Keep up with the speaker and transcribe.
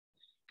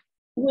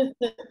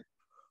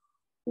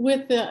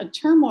with the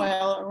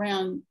turmoil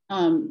around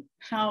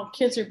how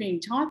kids are being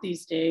taught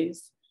these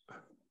days,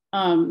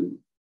 the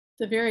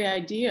very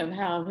idea of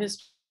how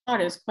history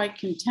taught is quite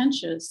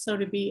contentious. So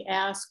to be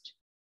asked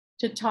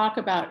to talk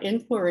about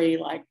inquiry,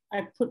 like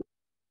I put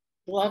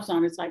gloves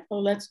on, it's like, oh,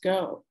 let's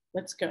go.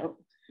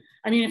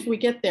 I mean, if we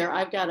get there,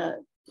 I've got a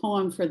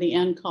poem for the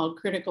end called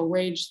Critical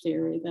Rage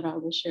Theory that I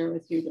will share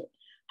with you, but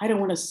I don't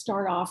want to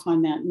start off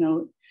on that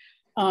note.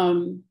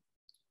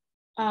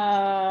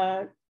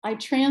 I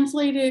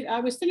translated, I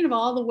was thinking of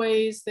all the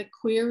ways that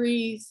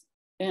queries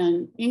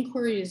and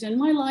inquiry is in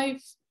my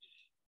life.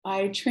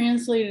 I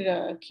translated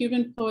a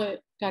Cuban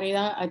poet,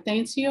 Caridad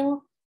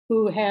Atencio,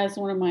 who has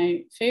one of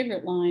my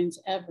favorite lines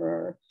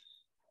ever,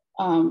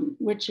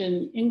 which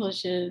in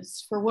English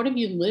is, for what have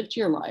you lived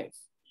your life?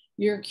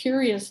 Your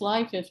curious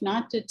life, if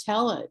not to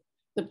tell it,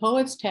 the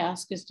poet's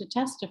task is to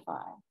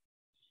testify.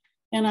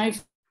 And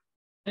I've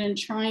been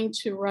trying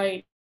to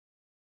write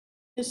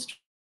history,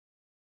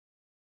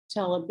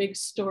 tell a big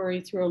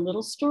story through a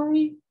little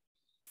story,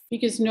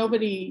 because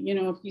nobody, you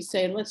know, if you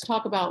say, let's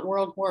talk about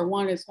World War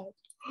I, it's like,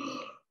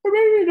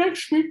 maybe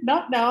next week,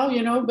 not now,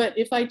 you know, but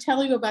if I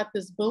tell you about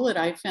this bullet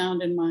I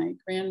found in my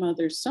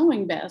grandmother's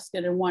sewing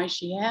basket and why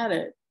she had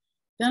it,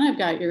 then I've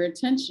got your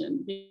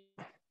attention.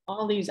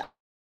 All these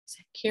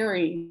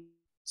carry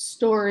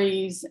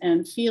stories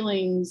and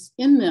feelings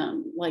in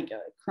them, like a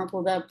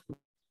crumpled up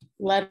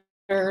letter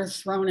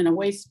thrown in a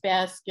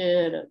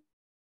wastebasket,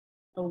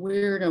 a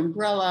weird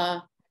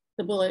umbrella,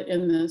 the bullet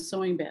in the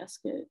sewing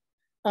basket.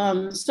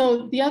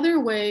 So the other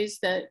ways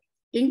that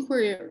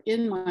inquiry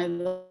in my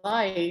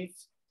life,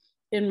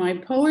 in my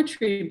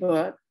poetry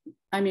book,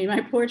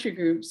 my poetry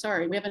group,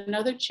 sorry, we have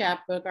another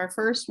chapbook. Our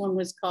first one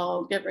was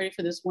called, get ready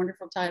for this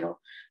wonderful title,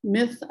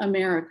 Myth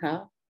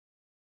America.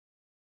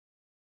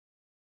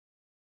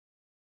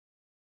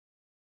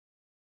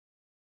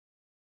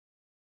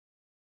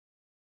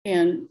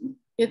 And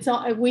it's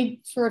all,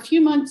 for a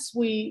few months,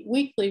 we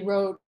weekly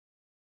wrote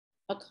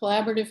a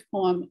collaborative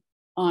poem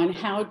on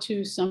how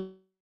to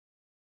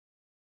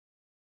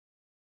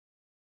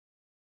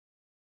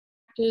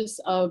practice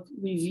of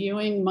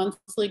reviewing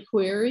monthly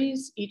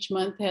queries. Each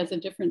month has a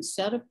different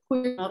set of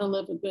queries, how to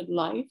live a good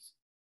life.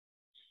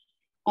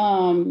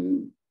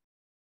 The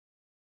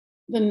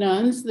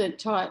nuns that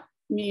taught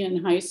me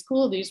in high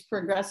school, these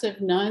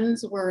progressive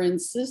nuns, were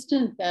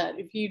insistent that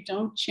if you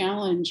don't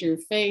challenge your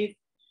faith,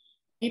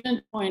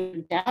 even point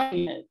of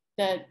doubting it,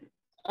 that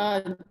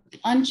an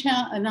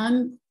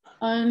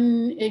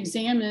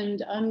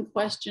unexamined,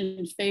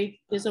 unquestioned faith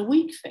is a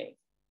weak faith.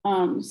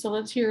 So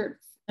let's hear it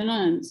from the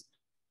nuns.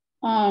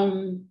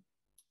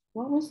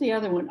 What was the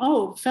other one?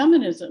 Oh,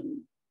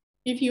 feminism.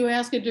 If you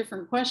ask a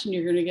different question,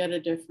 you're going to get a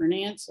different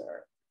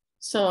answer.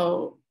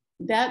 So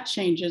that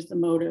changes the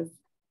mode of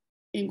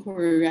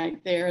inquiry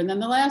right there. And then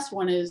the last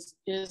one is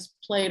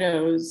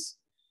Plato's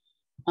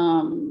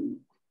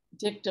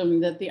dictum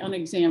that the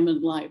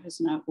unexamined life is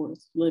not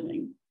worth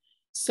living.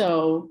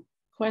 So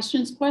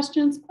questions.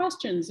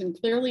 And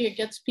clearly it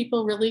gets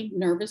people really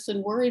nervous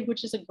and worried,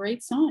 which is a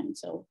great sign.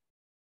 So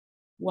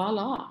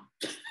voila,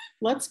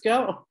 let's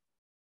go.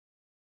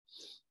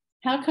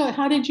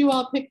 How did you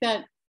all pick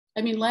that?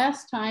 I mean,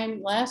 last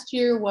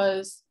year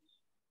was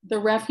The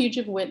Refuge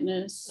of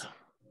Witness.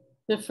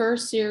 The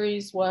first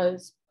series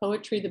was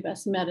Poetry, the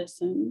Best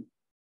Medicine.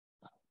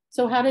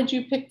 So how did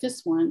you pick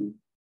this one?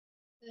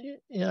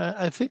 Yeah,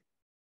 I think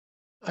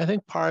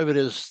part of it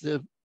is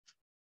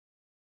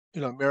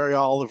Mary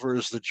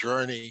Oliver's The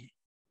Journey.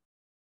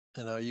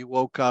 You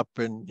woke up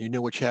and you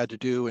knew what you had to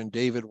do, and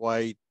David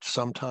White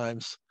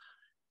sometimes.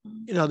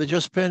 There's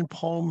just been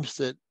poems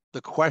that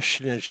the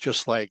question is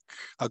just like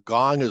a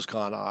gong has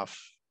gone off.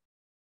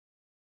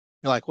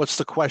 Like, what's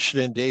the question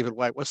in David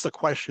White? What's the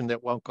question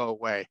that won't go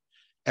away?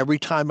 Every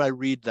time I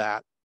read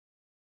that,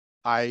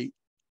 I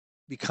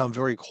become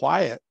very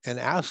quiet and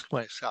ask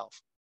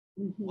myself,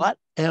 what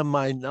am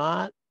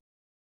I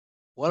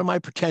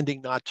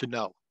pretending not to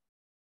know?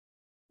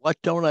 What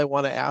don't I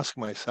want to ask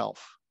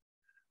myself?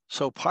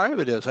 So part of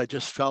it is I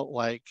just felt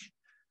like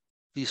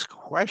these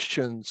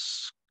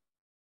questions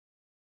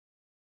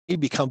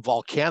become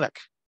volcanic.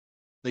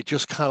 They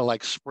just kind of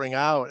like spring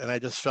out. And I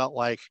just felt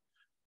like,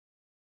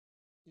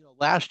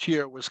 last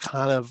year was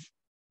kind of,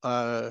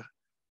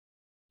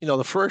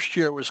 the first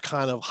year was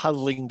kind of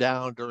huddling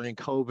down during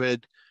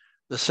COVID.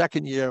 The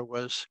second year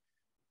was,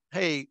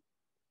 hey,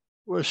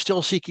 we're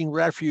still seeking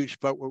refuge,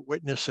 but we're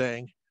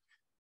witnessing.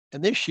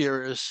 And this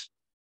year is,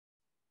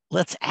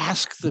 let's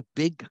ask the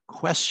big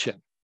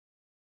question.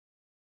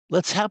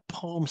 Let's have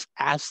poems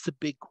ask the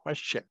big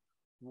question.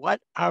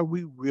 What are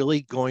we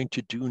really going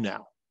to do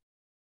now?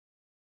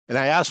 And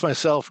I asked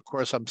myself, of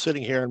course, I'm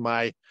sitting here in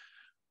my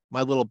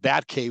little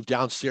bat cave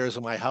downstairs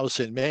in my house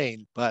in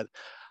Maine, but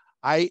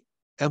I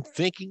am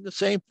thinking the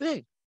same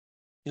thing.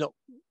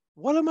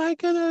 What am I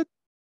going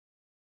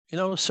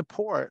to,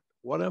 support?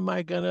 What am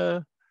I going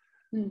to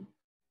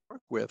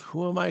work with?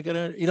 Who am I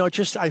going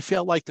to, I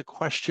felt like the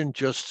question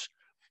just,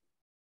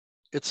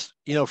 it's,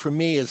 for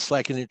me, it's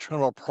like an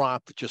internal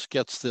prompt that just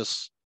gets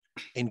this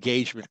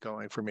engagement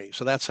going for me.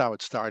 So that's how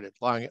it started.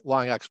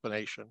 Long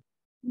explanation.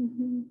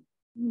 Mm-hmm.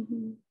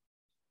 Mm-hmm.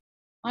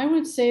 I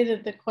would say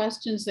that the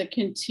questions that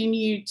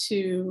continue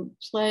to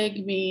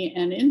plague me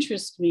and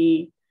interest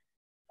me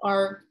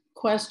are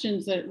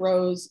questions that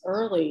rose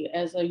early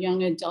as a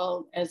young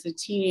adult, as a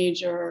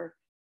teenager,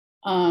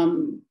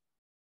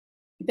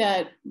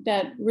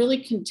 that really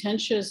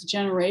contentious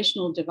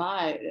generational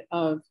divide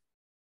of,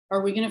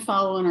 are we going to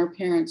follow in our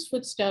parents'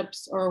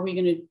 footsteps, or are we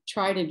going to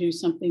try to do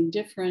something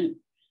different?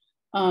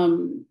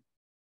 And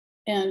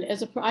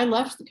I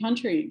left the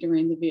country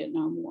during the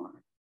Vietnam War,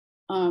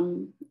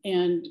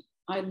 and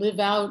I live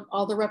out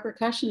all the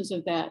repercussions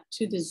of that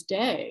to this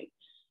day.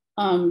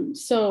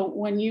 So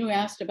when you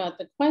asked about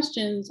the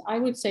questions, I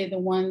would say the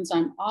ones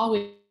I'm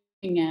always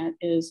looking at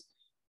is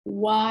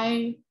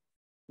why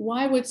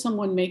would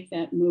someone make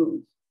that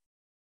move?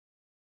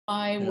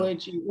 Why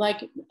would you,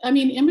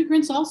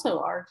 immigrants also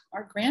are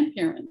our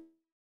grandparents.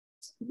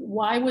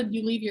 Why would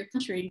you leave your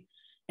country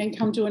and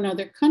come to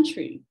another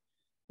country?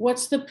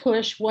 What's the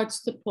push? What's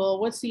the pull?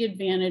 What's the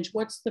advantage?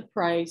 What's the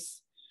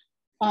price?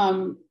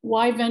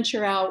 Why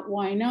venture out?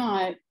 Why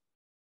not?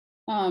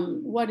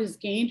 What is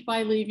gained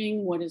by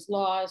leaving? What is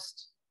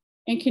lost?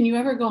 And can you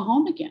ever go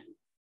home again?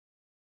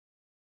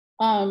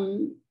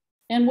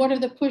 And what are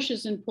the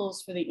pushes and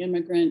pulls for the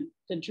immigrant,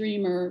 the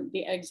dreamer,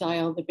 the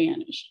exile, the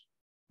banished?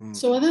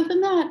 So other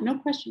than that, no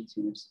questions.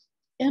 There's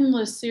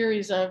endless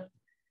series of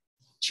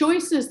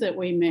choices that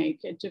we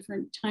make at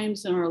different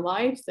times in our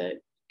life that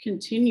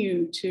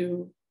continue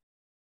to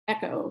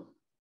echo.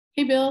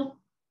 Hey, Bill.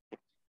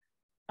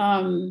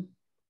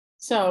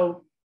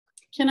 So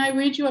can I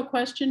read you a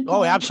question?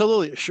 Oh,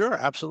 absolutely. Sure,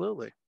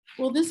 absolutely.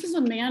 Well, this is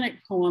a manic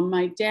poem.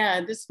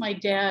 This is my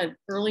dad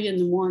early in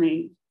the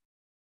morning.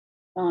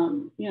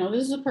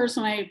 This is a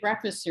person I ate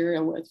breakfast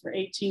cereal with for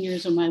 18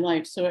 years of my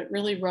life. So it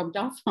really rubbed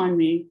off on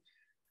me.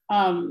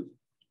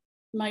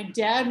 My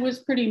dad was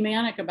pretty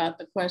manic about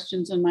the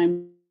questions, and my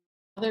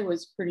mother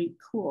was pretty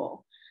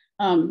cool.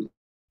 And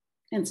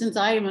since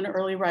I am an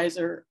early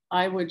riser,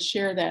 I would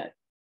share that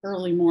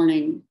early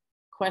morning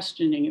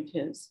questioning of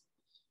his.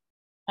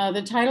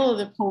 The title of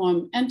the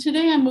poem, and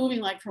today I'm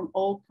moving from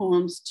old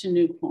poems to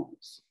new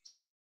poems.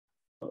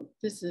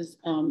 This is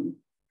an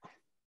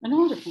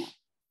older poem.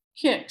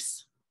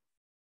 Kicks.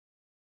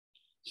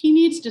 He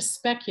needs to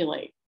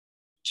speculate,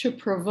 to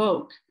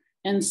provoke,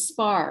 and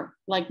spar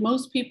like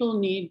most people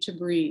need to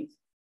breathe.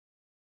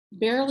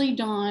 Barely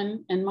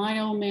dawn, and my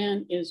old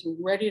man is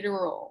ready to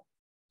roll.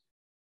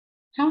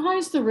 How high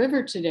is the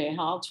river today,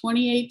 Hal?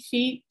 28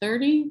 feet,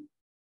 30?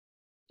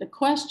 The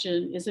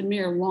question is a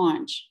mere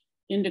launch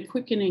into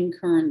quickening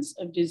currents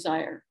of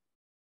desire.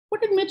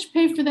 What did Mitch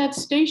pay for that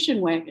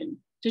station wagon?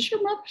 Does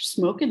your mother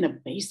smoke in the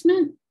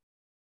basement?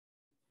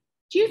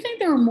 Do you think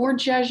there were more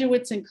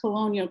Jesuits in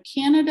colonial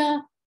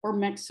Canada or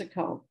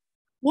Mexico?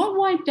 What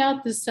wiped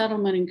out the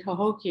settlement in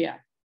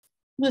Cahokia?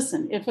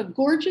 Listen, if a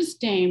gorgeous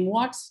dame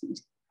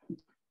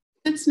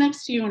sits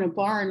next to you in a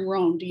bar in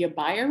Rome, do you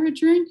buy her a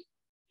drink?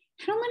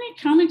 How many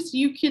comics do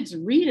you kids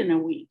read in a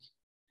week?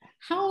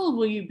 How old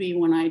will you be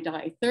when I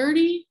die?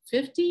 30,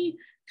 50?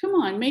 Come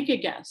on, make a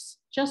guess,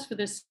 just for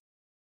this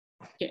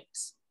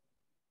kicks.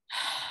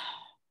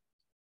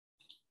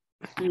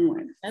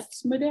 Anyway,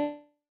 that's my dad.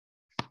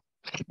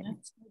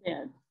 That's my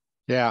dad.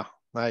 Yeah,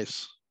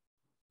 nice.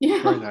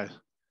 Yeah. Very nice.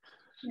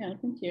 Yeah,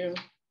 thank you.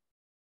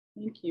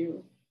 Thank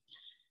you.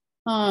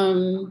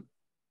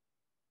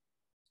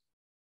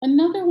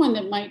 Another one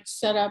that might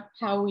set up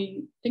how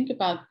we think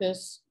about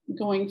this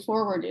going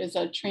forward is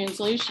a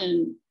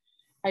translation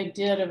I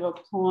did of a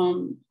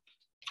poem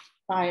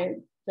by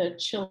the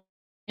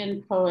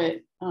Chilean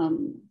poet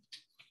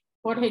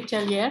Jorge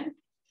Teillier.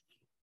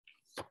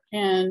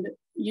 And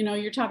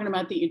you're talking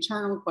about the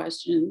eternal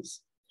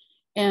questions.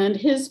 And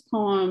his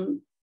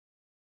poem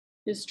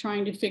is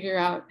trying to figure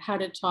out how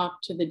to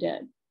talk to the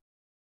dead,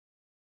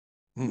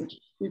 which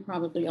we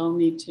probably all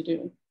need to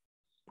do.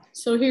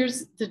 So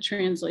here's the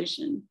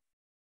translation.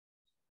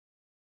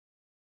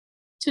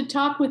 To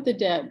talk with the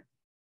dead.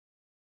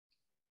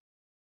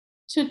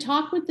 To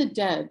talk with the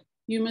dead,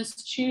 you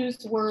must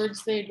choose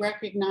words they'd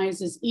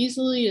recognize as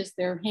easily as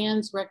their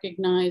hands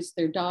recognize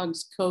their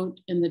dog's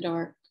coat in the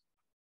dark.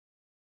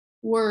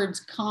 Words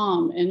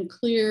calm and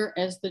clear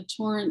as the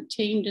torrent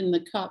tamed in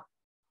the cup,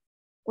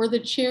 or the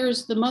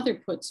chairs the mother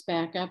puts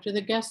back after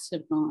the guests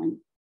have gone.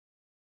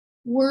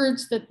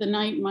 Words that the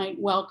night might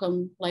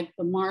welcome like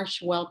the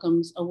marsh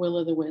welcomes a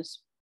will-o'-the-wisp.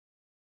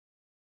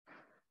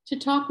 To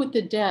talk with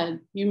the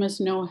dead, you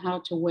must know how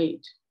to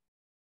wait.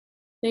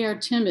 They are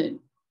timid,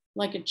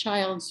 like a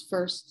child's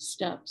first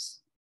steps.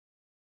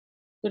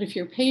 But if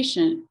you're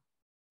patient,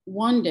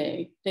 one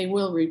day they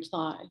will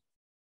reply.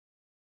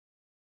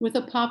 With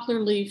a poplar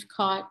leaf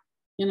caught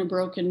in a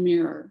broken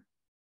mirror,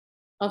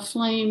 a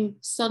flame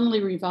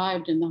suddenly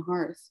revived in the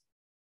hearth.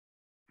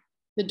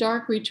 The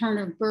dark return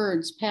of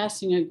birds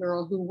passing a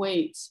girl who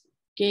waits,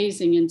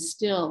 gazing and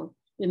still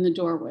in the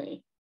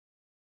doorway.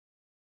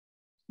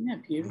 Isn't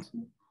that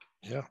beautiful?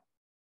 Yeah.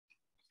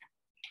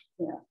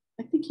 Yeah,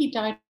 I think he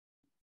died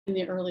in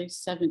the early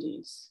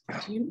 70s.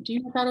 Do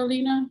you know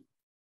Carolina?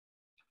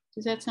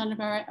 Does that sound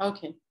about right?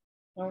 Okay,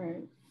 all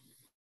right.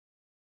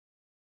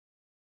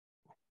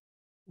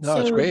 No,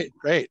 it's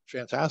great,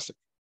 fantastic.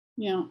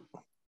 Yeah.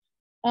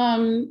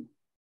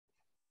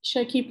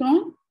 Should I keep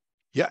going?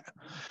 Yeah.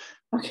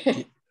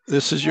 Okay.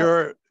 This is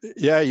your,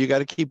 you got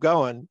to keep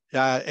going.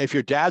 If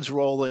your dad's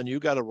rolling, you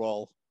got to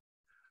roll.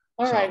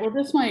 All right, well,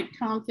 this might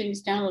calm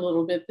things down a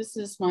little bit. This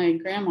is my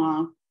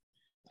grandma,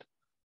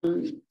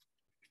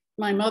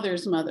 my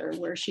mother's mother,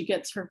 where she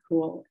gets her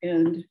cool.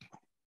 And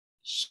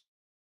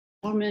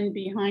woman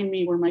behind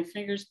me where my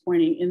finger's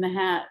pointing in the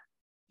hat.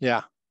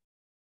 Yeah.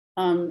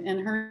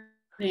 And her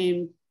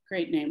name,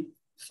 great name,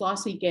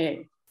 Flossie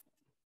Gay.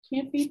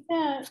 Can't beat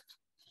that.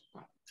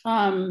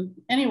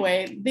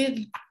 Anyway,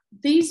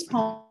 these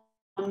poems,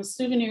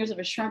 Souvenirs of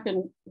a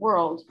Shrunken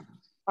World,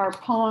 are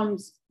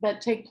poems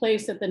that take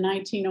place at the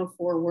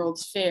 1904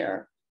 World's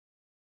Fair,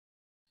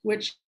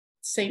 which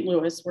St.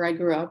 Louis, where I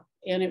grew up,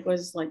 and it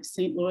was like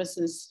St.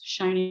 Louis's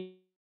shining.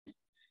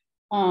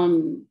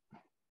 The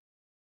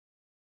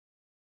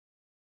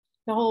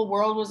whole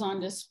world was on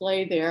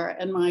display there,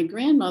 and my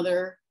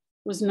grandmother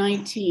was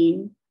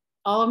 19.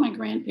 All of my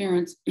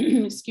grandparents,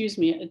 excuse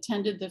me,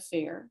 attended the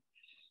fair.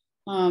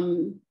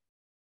 And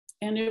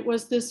it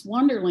was this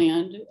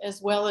wonderland,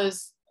 as well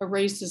as a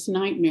racist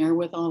nightmare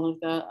with all of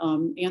the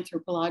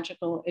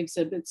anthropological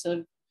exhibits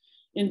of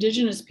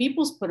indigenous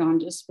peoples put on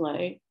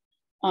display.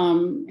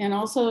 And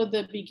also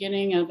the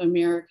beginning of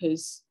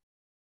America's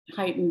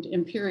heightened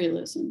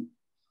imperialism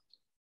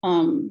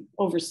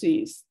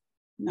overseas,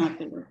 not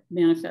their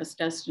manifest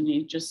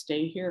destiny, just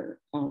stay here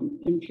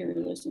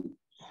imperialism.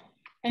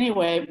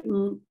 Anyway,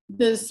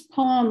 this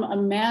poem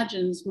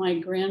imagines my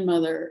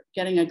grandmother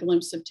getting a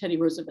glimpse of Teddy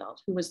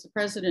Roosevelt, who was the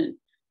president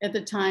at the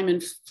time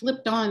and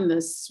flipped on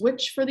the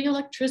switch for the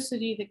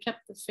electricity that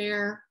kept the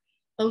fair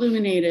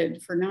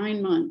illuminated for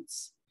 9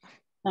 months.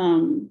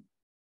 And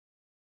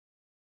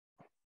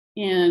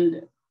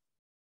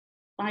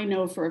I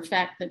know for a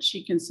fact that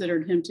she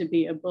considered him to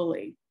be a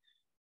bully.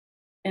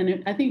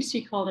 And I think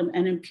she called him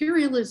an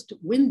imperialist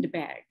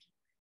windbag.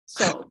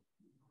 So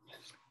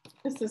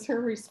this is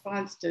her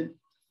response to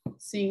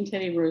seeing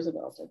Teddy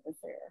Roosevelt at the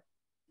fair.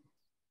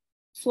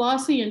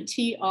 Flossie and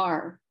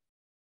TR.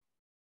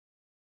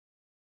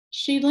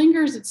 She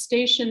lingers at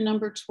station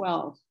number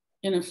 12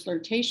 in a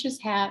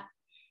flirtatious hat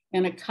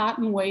and a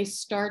cotton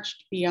waist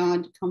starched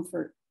beyond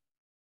comfort.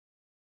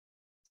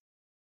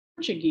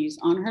 Portuguese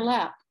on her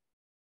lap,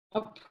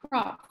 a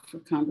prop for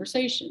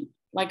conversation,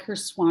 like her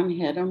swan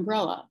head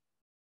umbrella.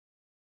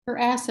 Her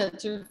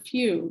assets are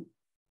few,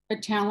 a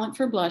talent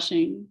for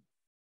blushing,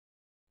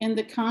 and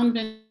the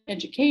convent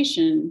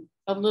education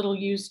of little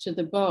use to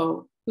the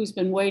beau who's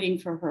been waiting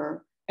for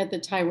her at the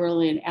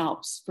Tyrolean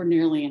Alps for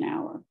nearly an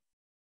hour.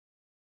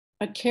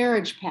 A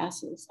carriage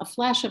passes, a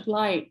flash of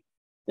light,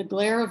 the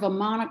glare of a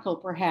monocle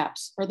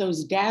perhaps, or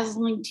those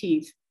dazzling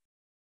teeth.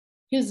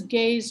 His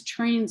gaze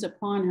trains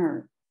upon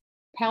her,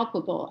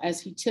 palpable as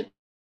he tips.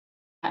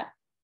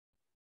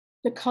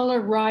 The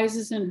color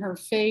rises in her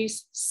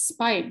face,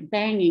 spite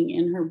banging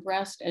in her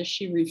breast as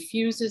she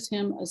refuses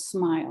him a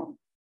smile.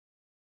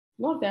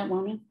 Love that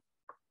woman.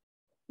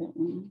 That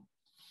woman.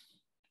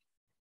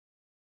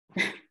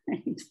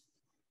 Thanks.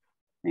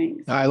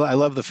 Thanks. I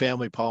love the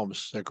family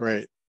poems. They're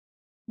great.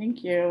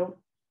 Thank you.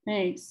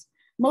 Thanks.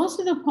 Most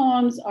of the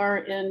poems are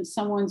in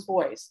someone's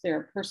voice.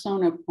 They're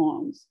persona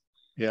poems.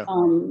 Yeah.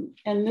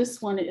 And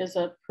this one is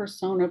a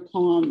persona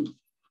poem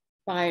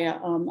by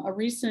a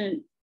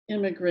recent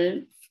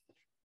immigrant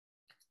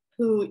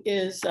who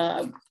is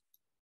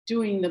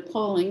doing the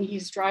polling.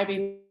 He's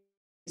driving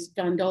these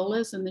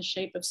gondolas in the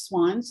shape of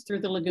swans through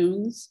the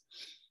lagoons.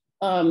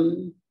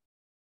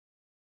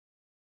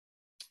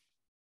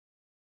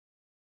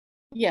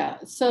 Yeah,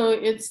 so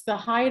it's the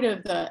height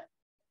of the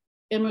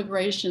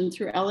immigration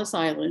through Ellis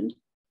Island,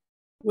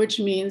 which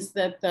means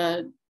that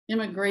the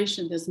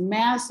immigration, this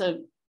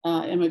massive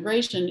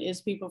immigration,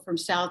 is people from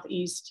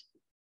Southeast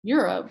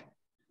Europe,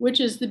 which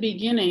is the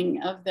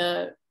beginning of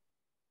the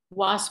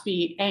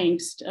waspy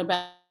angst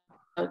about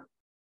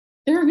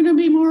there are going to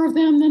be more of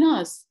them than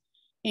us,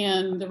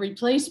 and the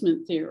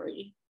replacement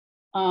theory.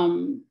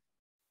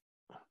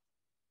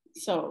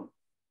 So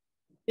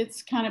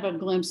it's kind of a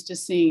glimpse to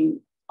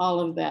seeing all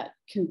of that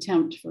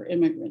contempt for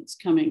immigrants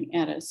coming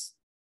at us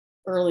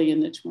early in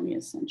the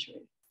 20th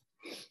century.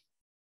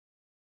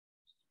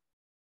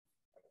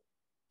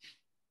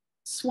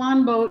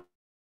 Swan boat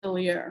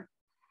earlier.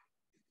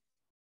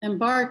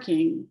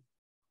 Embarking,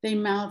 they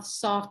mouth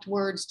soft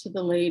words to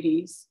the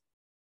ladies.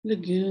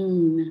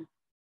 Lagoon,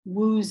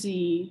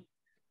 woozy,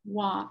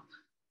 wop.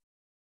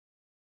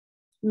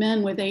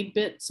 Men with 8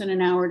 bits and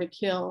an hour to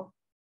kill.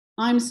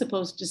 I'm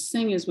supposed to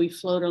sing as we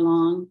float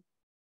along,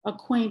 a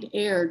quaint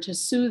air to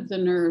soothe the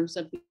nerves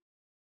of the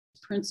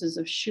princes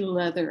of shoe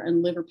leather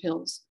and liver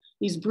pills,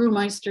 these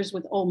brewmeisters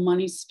with old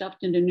money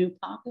stuffed into new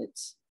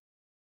pockets.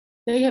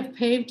 They have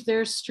paved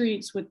their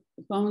streets with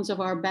the bones of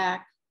our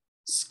back,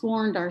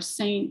 scorned our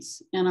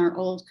saints and our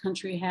old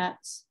country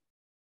hats.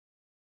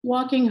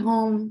 Walking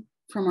home,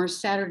 from our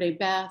Saturday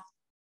bath,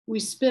 we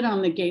spit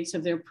on the gates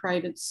of their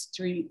private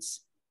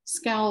streets,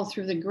 scowl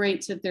through the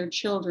grates at their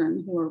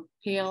children who are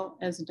pale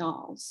as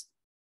dolls.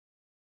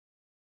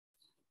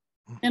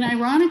 And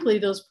ironically,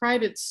 those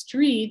private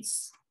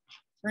streets,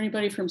 for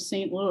anybody from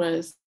St.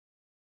 Louis,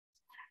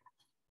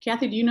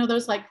 Kathy, do you know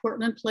those like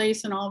Portland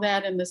Place and all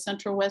that in the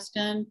Central West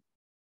End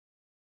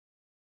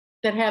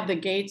that have the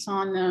gates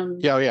on them?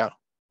 Yeah, yeah.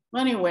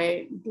 Well,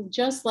 anyway,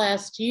 just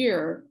last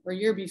year or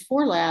year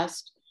before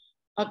last,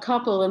 a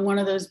couple in one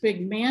of those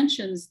big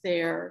mansions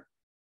there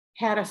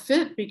had a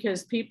fit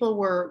because people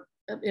were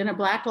in a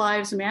Black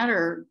Lives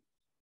Matter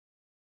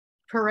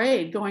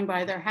parade going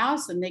by their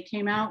house, and they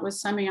came out with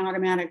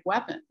semi-automatic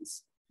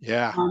weapons.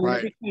 Yeah,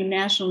 right. It became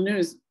national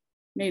news,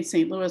 made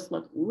St. Louis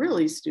look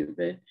really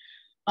stupid.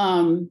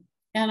 And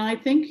I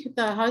think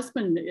the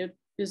husband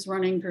is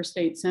running for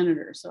state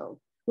senator. So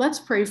let's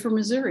pray for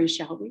Missouri,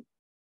 shall we?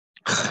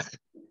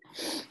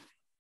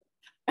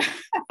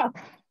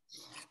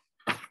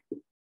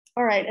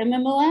 All right, and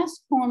then the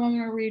last poem I'm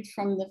going to read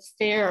from the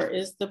fair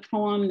is the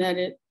poem that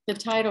the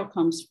title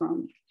comes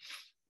from.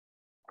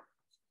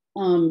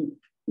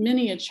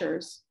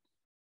 Miniatures.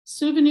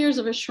 Souvenirs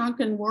of a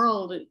Shrunken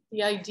World.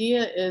 The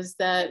idea is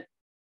that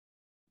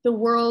the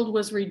world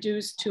was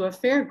reduced to a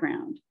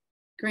fairground.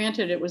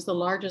 Granted, it was the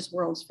largest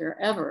World's Fair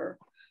ever,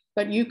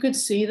 but you could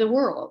see the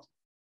world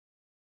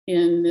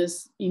in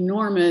this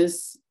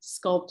enormous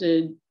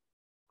sculpted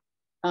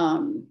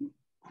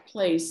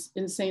place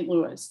in St.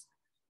 Louis.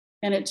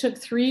 And it took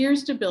 3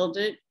 years to build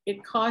it.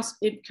 It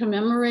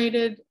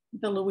commemorated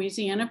the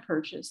Louisiana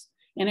Purchase,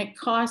 and it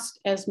cost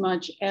as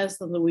much as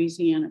the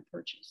Louisiana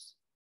Purchase.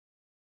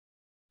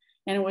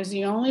 And it was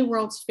the only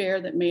World's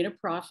Fair that made a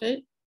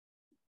profit.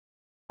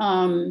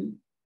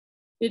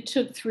 It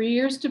took 3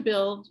 years to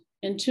build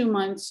and 2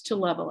 months to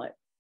level it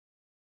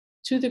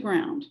to the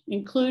ground,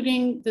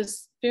 including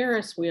this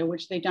Ferris wheel,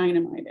 which they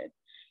dynamited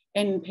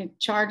and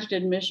charged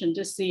admission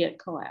to see it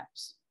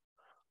collapse.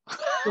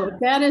 So if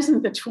that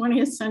isn't the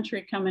 20th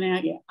century coming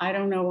at you, I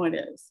don't know what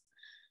is.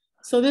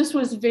 So this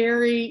was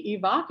very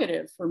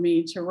evocative for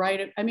me to write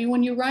it. I mean,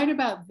 when you write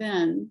about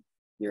then,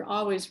 you're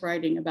always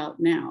writing about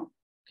now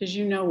because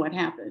you know what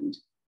happened.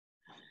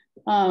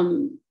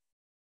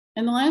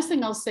 And the last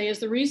thing I'll say is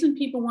the reason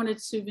people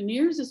wanted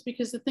souvenirs is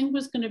because the thing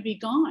was going to be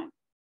gone.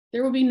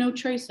 There will be no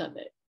trace of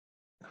it,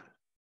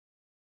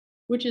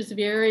 which is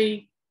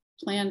very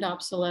planned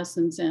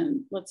obsolescence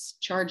and let's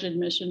charge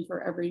admission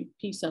for every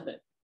piece of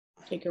it.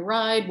 Take a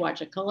ride,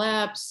 watch it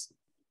collapse.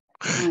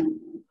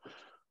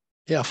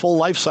 Yeah, full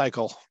life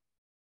cycle.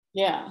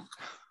 Yeah,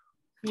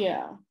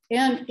 yeah.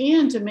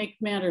 And to make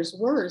matters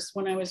worse,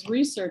 when I was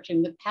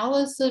researching, the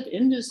Palace of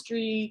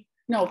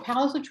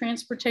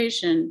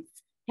Transportation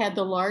had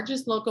the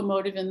largest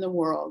locomotive in the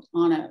world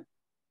on a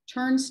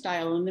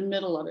turnstile in the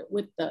middle of it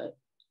with the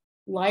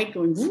light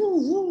going woo,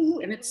 woo,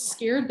 and it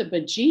scared the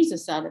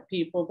bejesus out of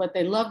people, but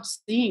they loved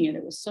seeing it.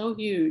 It was so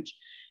huge.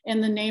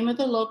 And the name of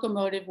the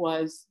locomotive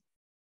was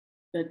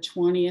the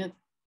 20th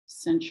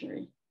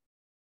century.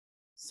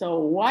 So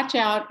watch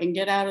out and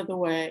get out of the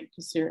way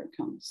because here it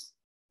comes.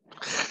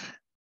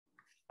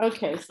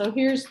 Okay, so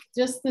here's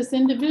just this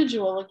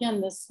individual, again,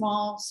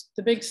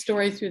 the big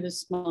story through the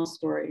small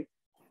story.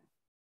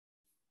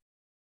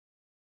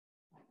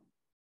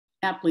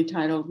 Aptly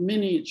titled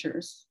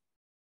Miniatures.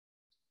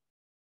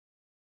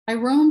 I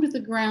roamed the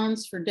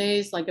grounds for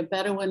days like a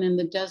Bedouin in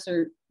the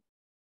desert,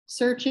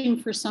 searching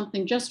for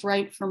something just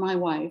right for my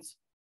wife,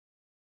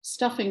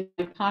 stuffing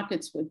my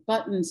pockets with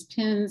buttons,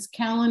 pins,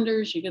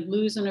 calendars you could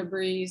lose in a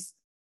breeze,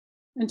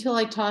 until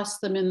I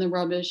tossed them in the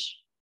rubbish.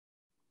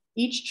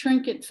 Each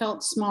trinket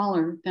felt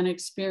smaller than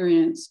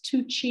experience,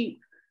 too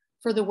cheap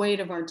for the weight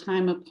of our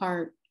time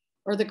apart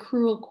or the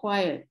cruel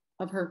quiet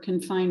of her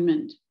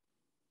confinement.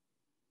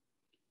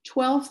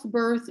 12th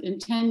birth in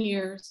 10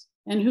 years,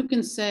 and who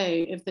can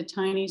say if the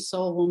tiny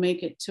soul will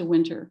make it to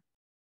winter,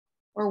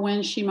 or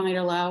when she might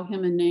allow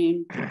him a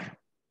name.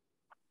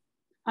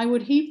 I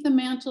would heap the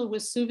mantle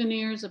with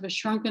souvenirs of a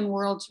shrunken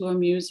world to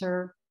amuse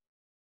her,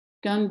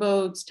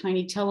 gunboats,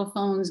 tiny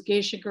telephones,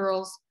 geisha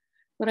girls,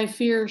 but I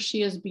fear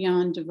she is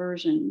beyond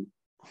diversion.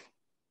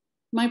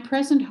 My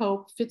present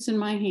hope fits in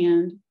my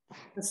hand,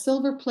 a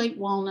silver plate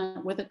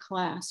walnut with a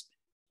clasp,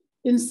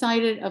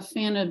 inside it a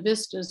fan of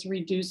vistas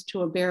reduced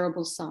to a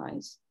bearable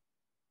size.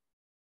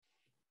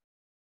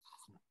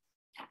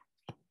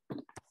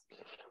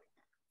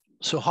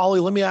 So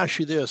Holly, let me ask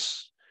you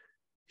this.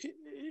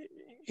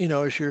 You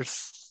know,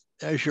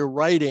 as you're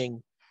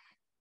writing,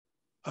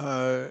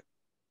 do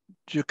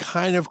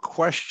kind of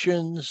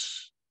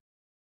questions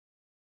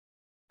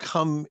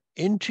come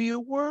into your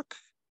work?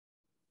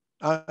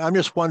 I'm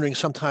just wondering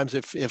sometimes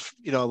if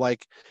you know,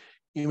 like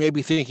you may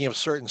be thinking of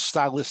certain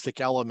stylistic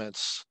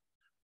elements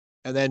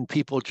and then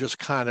people just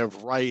kind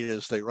of write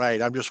as they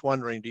write. I'm just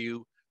wondering,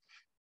 do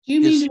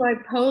I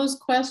pose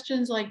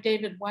questions like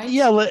David White?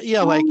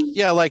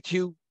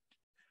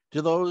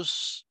 Do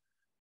those?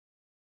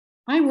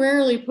 I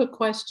rarely put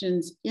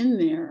questions in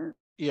there.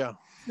 Yeah.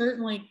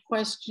 Certainly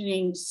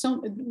questioning.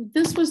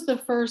 This was the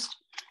first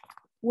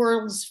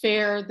World's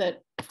Fair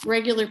that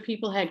regular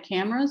people had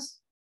cameras.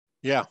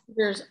 Yeah.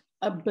 There's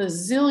a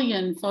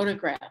bazillion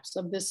photographs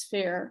of this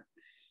fair.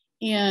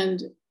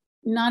 And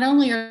not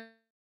only are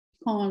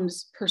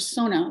poems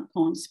persona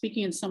poems,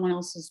 speaking in someone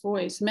else's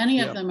voice,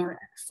 many of them are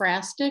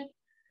ekphrastic.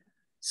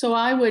 So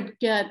I would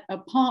get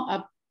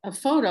a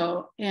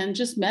photo and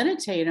just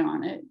meditate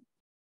on it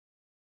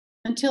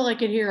until I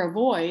could hear a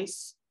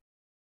voice.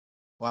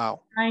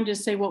 Wow. Trying to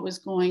say what was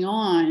going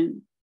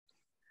on.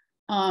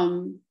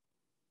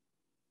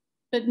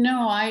 But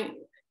no,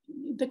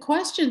 the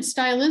question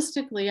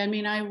stylistically, I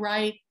mean, I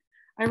write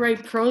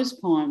prose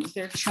poems.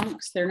 They're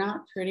chunks. They're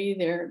not pretty.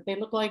 They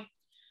look like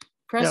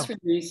press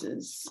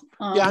releases.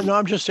 Yeah, no,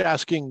 I'm just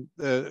asking,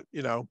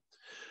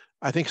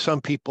 I think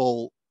some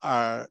people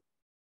are,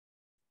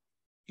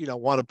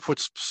 want to put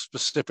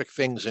specific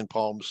things in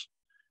poems.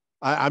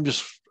 I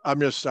was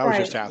just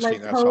asking.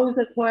 Like That's pose all.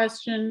 a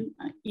question.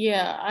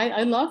 Yeah,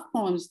 I love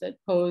poems that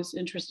pose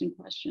interesting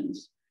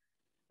questions.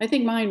 I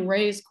think mine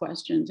raise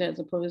questions as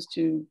opposed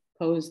to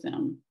pose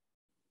them.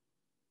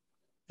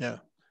 Yeah.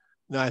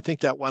 No, I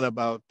think that one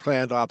about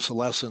planned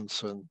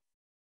obsolescence and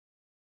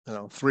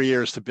 3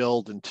 years to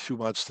build and 2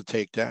 months to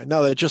take down.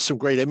 No, they're just some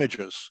great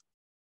images.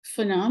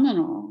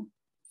 Phenomenal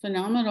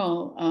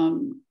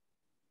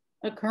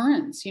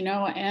occurrence,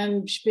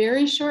 and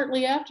very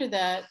shortly after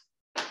that,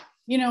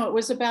 it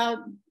was about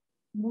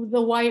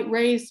the white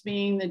race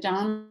being the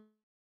dominant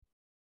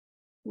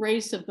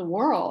race of the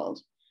world.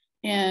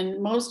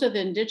 And most of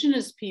the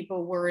indigenous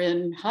people were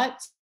in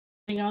huts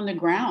on the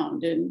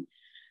ground. And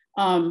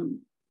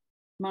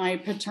my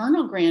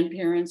paternal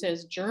grandparents,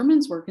 as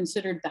Germans, were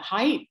considered the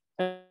height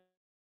of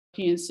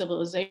European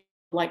civilization.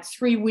 Like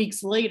 3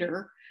 weeks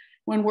later,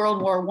 when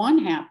World War I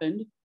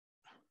happened,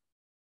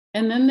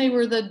 and then they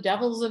were the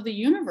devils of the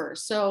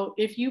universe. So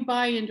if you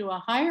buy into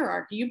a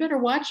hierarchy, you better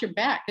watch your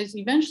back, because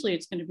eventually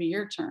it's going to be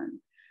your turn.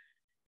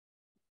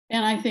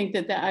 And I think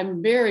that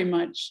I'm very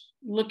much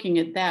looking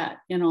at that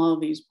in all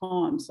of these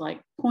poems,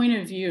 like point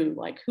of view,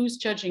 like who's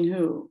judging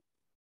who.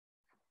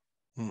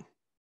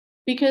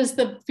 Because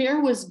the fair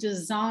was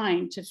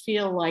designed to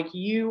feel like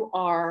you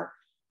are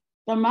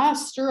the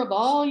master of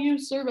all you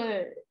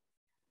survey.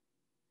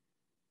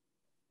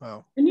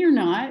 Wow. And you're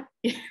not.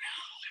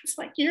 It's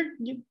like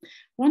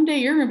one day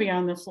you're going to be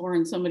on the floor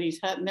in somebody's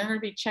hut and they're going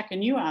to be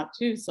checking you out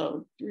too.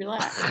 So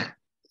relax.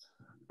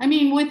 I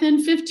mean,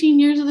 within 15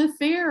 years of the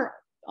fair,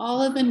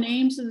 all of the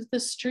names of the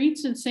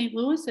streets in St.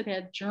 Louis that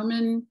had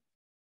German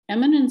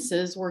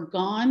eminences were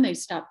gone. They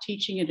stopped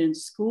teaching it in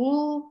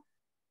school.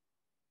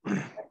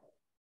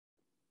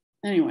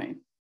 Anyway,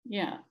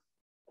 yeah.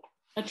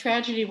 A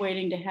tragedy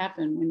waiting to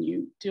happen when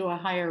you do a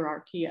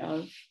hierarchy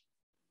of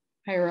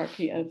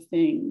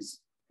things,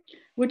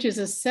 which is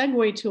a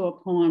segue to a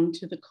poem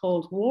to the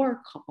Cold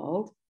War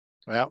called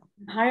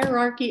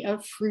Hierarchy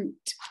of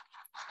Fruit.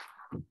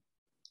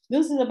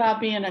 This is about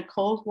being a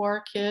Cold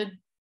War kid,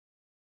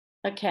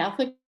 a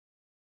Catholic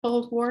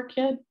Cold War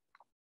kid,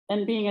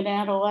 and being an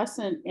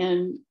adolescent,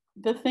 and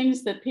the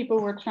things that people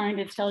were trying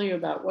to tell you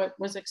about what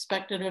was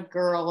expected of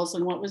girls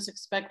and what was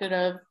expected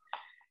of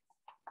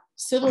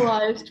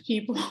civilized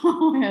people.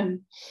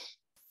 And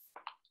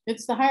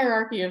it's the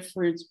hierarchy of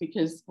fruits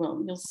because,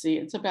 well, you'll see,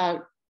 it's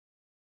about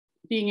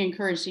being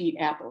encouraged to eat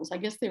apples. I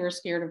guess they were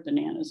scared of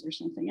bananas or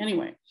something.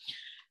 Anyway,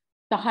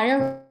 the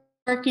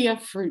hierarchy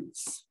of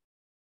fruits.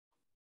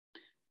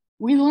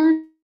 We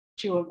learned the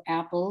issue of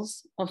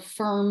apples, of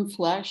firm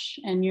flesh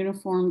and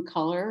uniform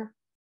color.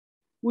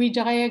 We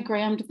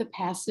diagrammed the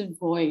passive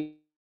void,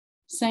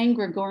 sang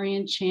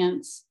Gregorian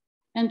chants,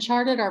 and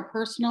charted our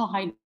personal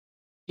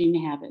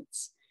hygiene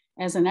habits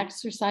as an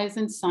exercise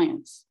in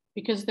science,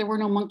 because there were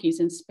no monkeys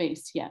in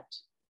space yet.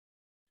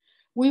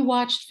 We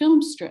watched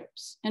film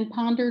strips and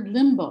pondered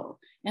limbo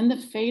and the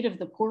fate of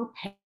the poor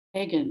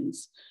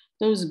pagans,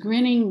 those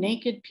grinning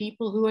naked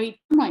people who ate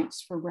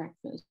termites for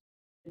breakfast,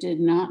 did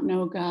not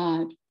know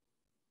God.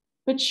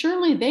 But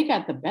surely they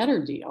got the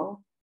better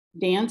deal,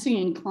 dancing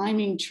and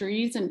climbing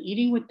trees and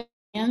eating with their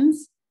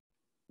hands,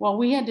 while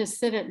we had to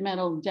sit at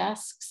metal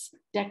desks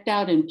decked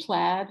out in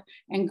plaid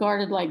and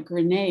guarded like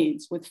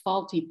grenades with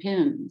faulty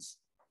pins.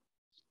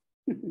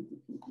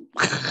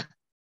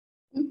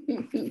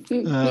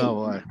 Oh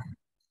boy.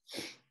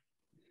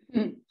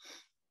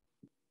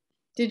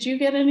 Did you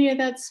get any of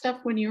that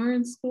stuff when you were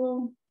in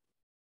school?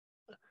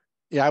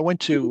 Yeah, I went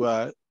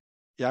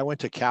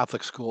to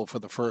Catholic school for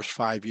the first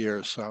 5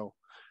 years. So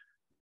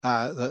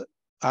I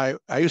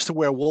used to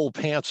wear wool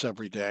pants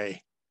every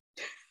day,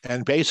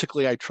 and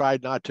basically I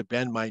tried not to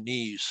bend my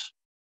knees.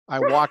 I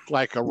walked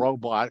like a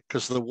robot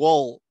because the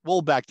wool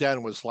back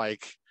then was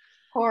like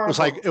horrible.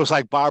 It was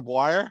like barbed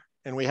wire,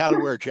 and we had to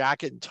wear a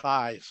jacket and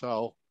tie.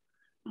 So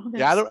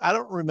yeah, I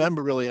don't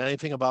remember really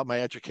anything about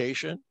my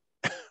education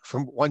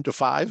from 1 to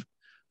 5.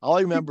 All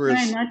I remember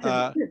is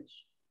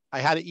I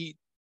had to eat.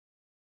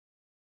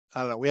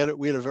 I don't know. We had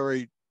a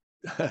very,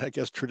 I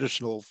guess,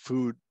 traditional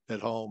food at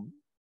home.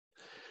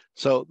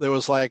 So there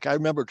was like, I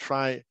remember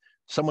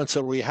someone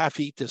said, we have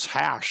to eat this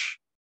hash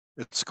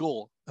at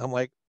school. I'm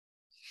like,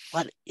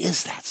 what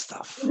is that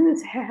stuff? What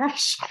is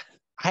hash?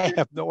 I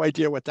have no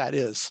idea what that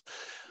is.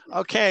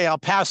 Okay, I'll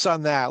pass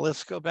on that.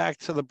 Let's go back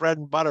to the bread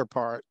and butter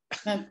part.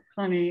 That's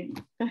funny.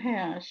 The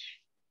hash.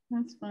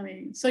 That's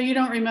funny. So you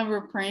don't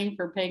remember praying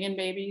for pagan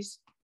babies?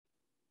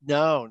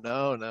 No,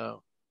 no,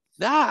 no.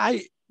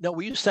 No,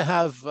 we used to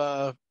have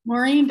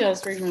Maureen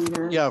does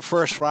remember. yeah,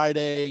 first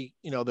Friday,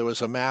 there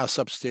was a mass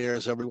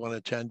upstairs, everyone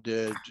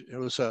attended. It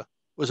was a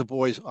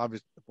boys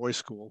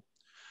school.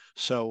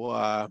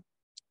 So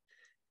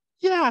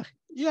yeah.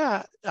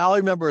 All I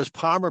remember is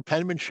Palmer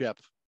penmanship.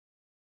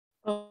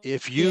 Oh,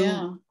 If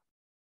yeah. you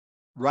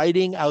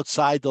writing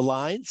outside the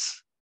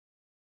lines,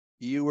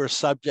 you were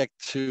subject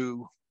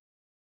to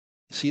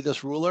see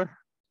this ruler.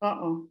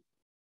 Uh-oh.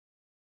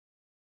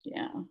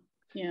 Yeah.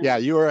 Yeah,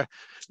 you were.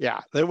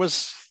 Yeah, there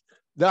was.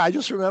 No, I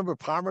just remember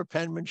Palmer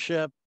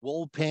penmanship,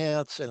 wool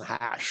pants, and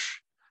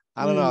hash.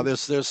 I don't know.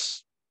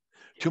 There's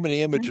too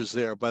many images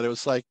there, but it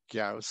was like,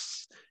 yeah,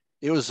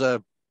 it was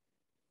a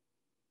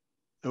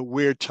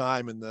weird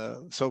time in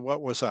the. So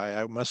what was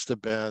I? I must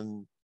have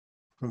been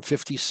from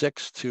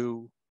 56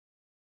 to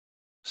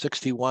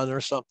 61 or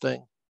something.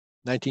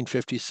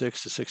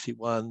 1956 to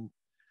 61.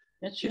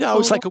 That's You your know, it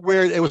was Cold like a War.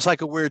 weird. It was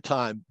like a weird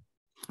time.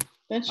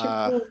 That's your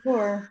Uh, Cold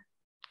War.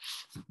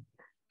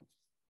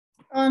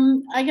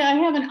 I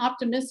have an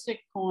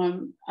optimistic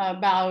poem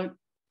about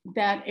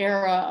that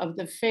era of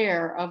the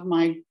fair of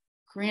my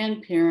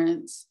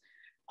grandparents.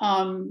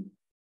 It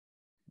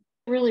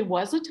really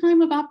was a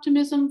time of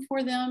optimism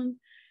for them.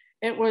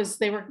 They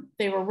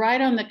were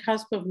right on the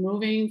cusp of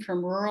moving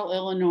from rural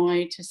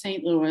Illinois to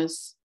St.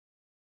 Louis.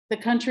 The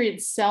country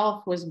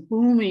itself was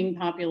booming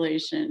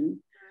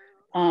population.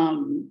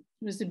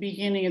 It was the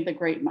beginning of the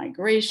Great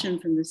Migration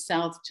from the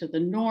south to the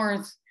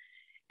north.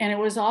 And it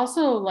was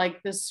also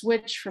like the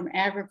switch from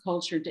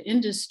agriculture to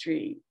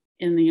industry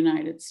in the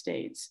United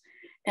States.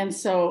 And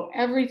so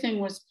everything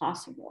was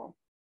possible.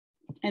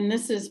 And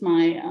this is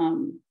my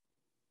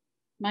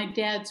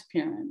dad's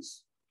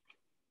parents,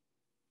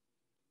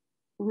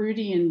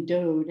 Rudy and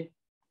Dode.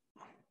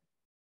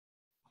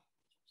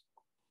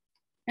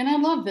 And I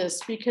love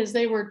this because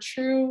they were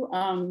true,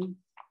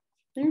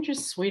 they were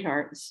just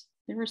sweethearts.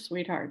 They were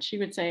sweethearts. She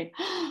would say,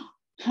 oh,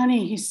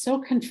 honey, he's so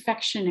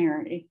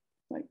confectionery.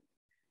 Like,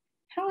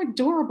 how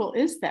adorable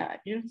is that?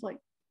 It's like,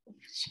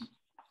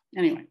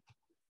 anyway.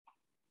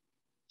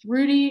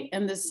 Rudy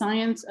and the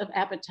Science of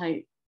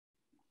Appetite.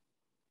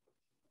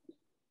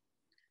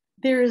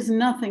 There is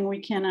nothing we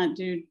cannot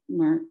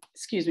learn.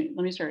 Excuse me,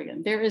 let me start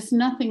again. There is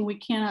nothing we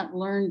cannot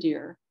learn,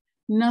 dear.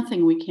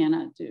 Nothing we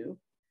cannot do.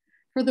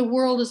 For the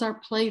world is our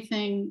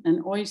plaything,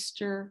 an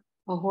oyster,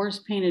 a horse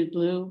painted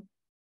blue.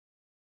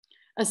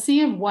 A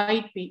sea of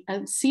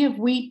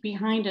wheat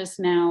behind us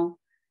now,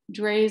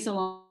 drays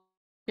along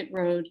the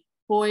road,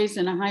 boys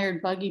in a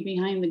hired buggy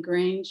behind the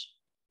grange.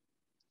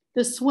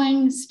 The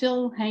swing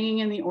still hanging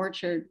in the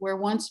orchard, where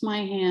once my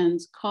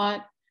hands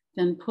caught,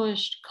 then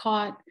pushed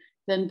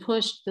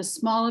the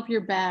small of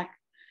your back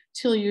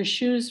till your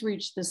shoes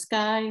reached the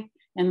sky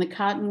and the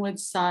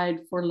cottonwoods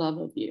sighed for love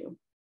of you.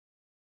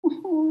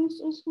 Oh,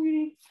 so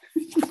sweet.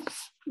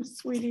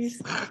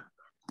 Sweeties.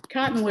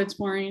 Cottonwoods,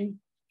 Maureen.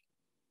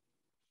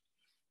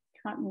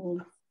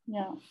 Cottonwood,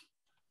 yeah.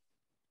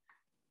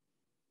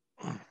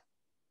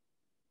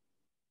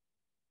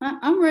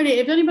 I'm ready.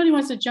 If anybody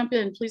wants to jump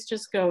in, please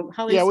just go.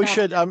 Holly, yeah, we stop.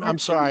 should. I'm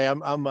sorry.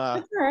 That's all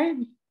right.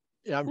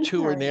 I'm That's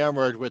too all right.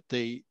 enamored with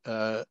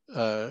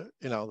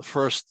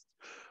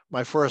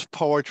my first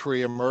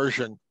poetry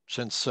immersion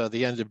since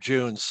the end of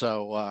June.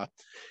 So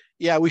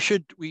yeah, we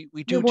do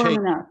You're take.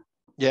 warming up.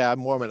 Yeah,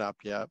 I'm warming up.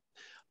 Yeah.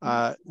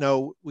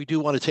 No, we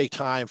do want to take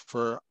time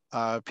for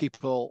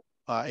people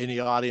in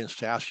the audience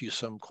to ask you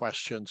some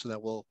questions, and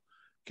then we'll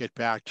get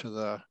back to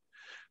the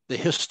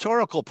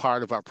historical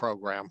part of our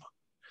program.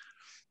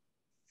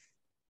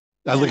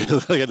 Yeah. Look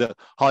at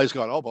Holly's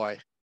going, oh boy,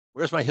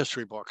 where's my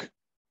history book?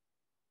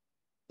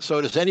 So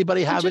does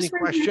anybody have any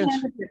questions?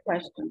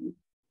 Question.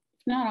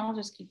 If not, I'll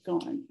just keep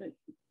going. But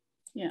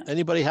yeah.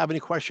 Anybody have any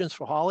questions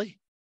for Holly?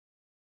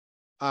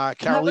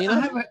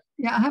 Carolina?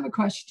 I have a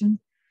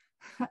question.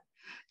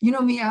 You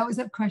know me, I always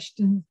have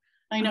questions.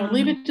 I know.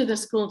 Leave it to the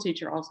school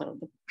teacher also.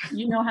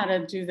 You know how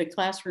to do the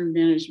classroom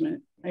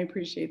management. I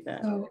appreciate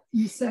that. So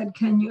you said,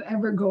 can you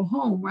ever go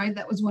home, right?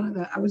 That was one of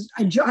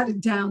I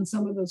jotted down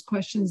some of those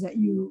questions that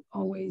you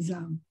always,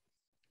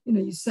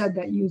 you said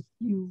that you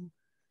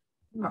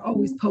are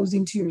always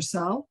posing to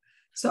yourself.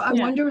 So I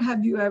wonder,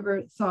 have you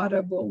ever thought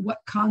of, well, what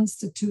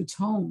constitutes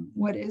home?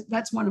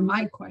 That's one of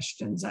my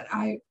questions that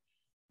I,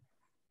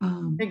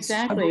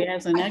 exactly.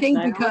 As an I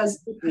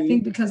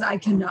think because I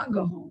cannot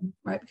go home,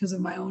 right? Because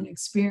of my own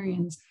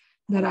experience,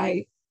 that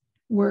I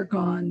work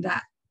on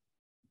that.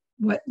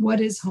 What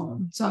is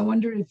home? So I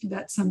wonder if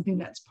that's something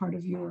that's part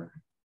of your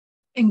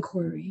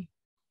inquiry,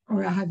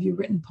 or have you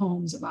written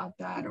poems about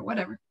that or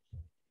whatever?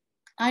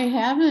 I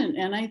haven't,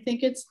 and I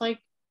think it's like,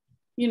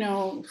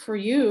 for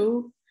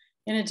you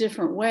in a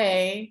different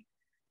way,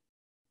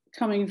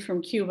 coming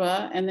from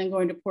Cuba and then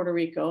going to Puerto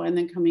Rico and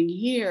then coming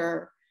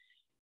here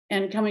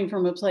and coming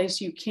from a place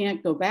you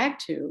can't go back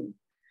to.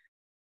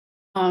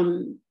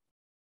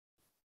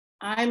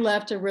 I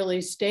left a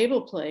really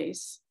stable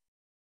place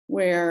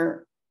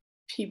where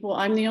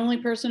I'm the only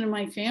person in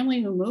my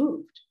family who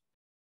moved.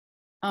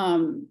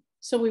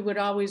 So we would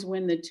always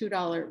win the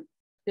 $2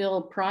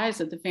 bill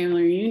prize at the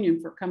family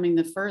reunion for coming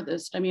the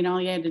furthest. I mean,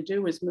 all you had to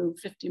do was move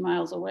 50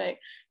 miles away,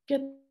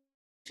 get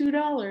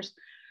 $2.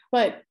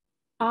 But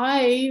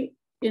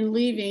in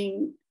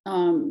leaving,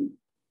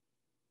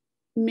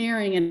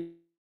 marrying an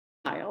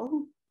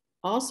exile,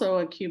 also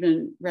a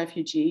Cuban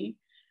refugee,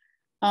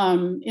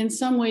 in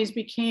some ways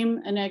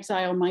became an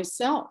exile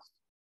myself.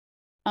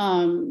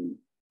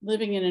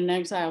 Living in an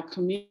exile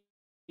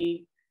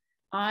community,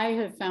 I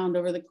have found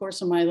over the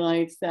course of my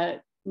life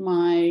that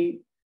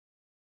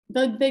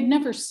they'd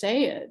never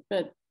say it,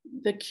 but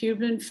the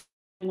Cuban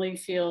family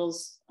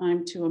feels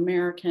I'm too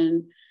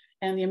American,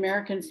 and the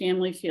American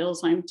family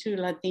feels I'm too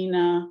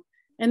Latina.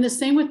 And the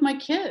same with my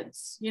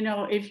kids. You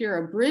know, if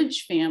you're a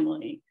bridge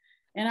family,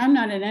 and I'm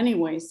not in any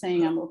way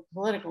saying I'm a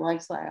political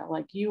exile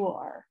like you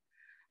are,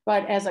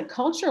 but as a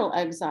cultural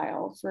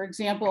exile, for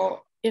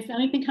example, if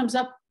anything comes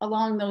up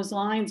along those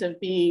lines of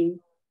being,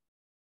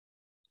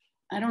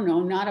 I don't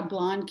know, not a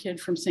blonde kid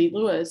from St.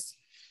 Louis,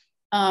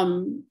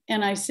 and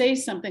I say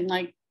something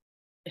like,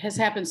 has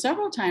happened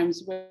several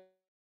times with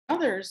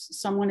others,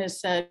 someone has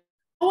said,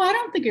 oh, I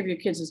don't think of your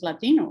kids as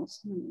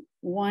Latinos.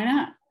 Why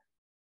not?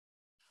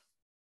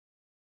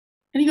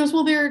 And he goes,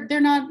 well, they're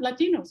not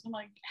Latinos. I'm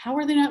like, how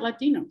are they not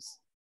Latinos?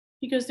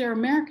 Because they're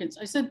Americans.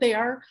 I said, they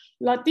are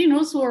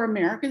Latinos who are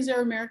Americans.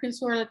 They're Americans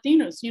who are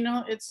Latinos. You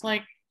know, it's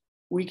like,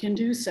 we can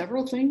do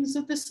several things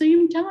at the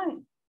same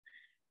time.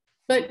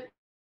 But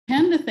I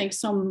tend to think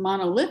so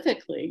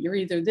monolithically, you're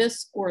either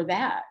this or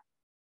that.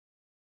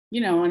 You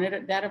know,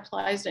 and that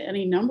applies to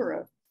any number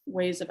of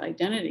ways of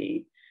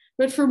identity.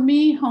 But for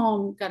me,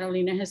 home,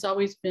 Carolina, has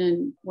always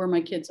been where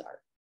my kids are.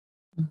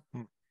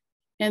 Mm-hmm.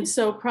 And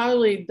so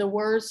probably the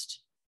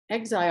worst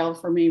exile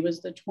for me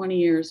was the 20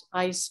 years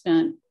I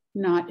spent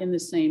not in the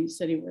same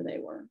city where they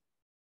were.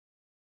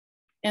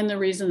 And the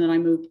reason that I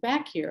moved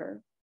back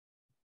here,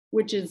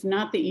 which is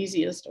not the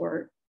easiest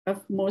or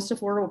most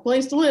affordable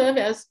place to live,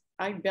 as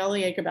I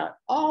bellyache about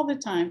all the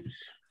time.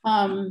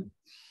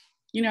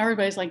 You know,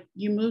 everybody's like,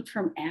 you moved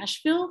from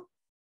Asheville?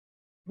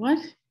 What?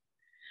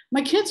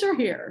 My kids are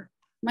here.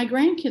 My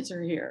grandkids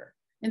are here.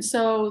 And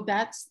so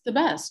that's the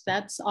best.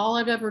 That's all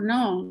I've ever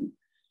known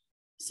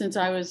since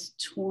I was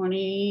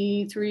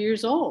 23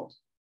 years old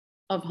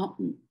of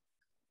home.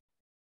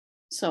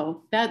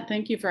 So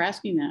thank you for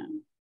asking that.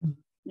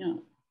 Yeah.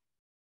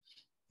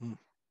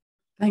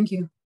 Thank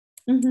you.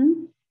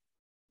 Mm-hmm.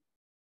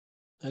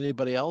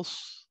 Anybody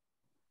else?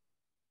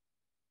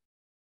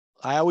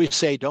 I always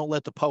say, don't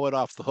let the poet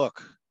off the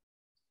hook.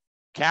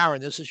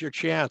 Karen, this is your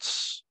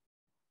chance.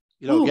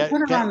 You know,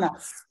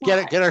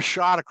 get a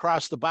shot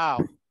across the bow.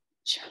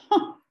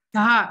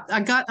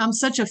 I'm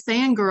such a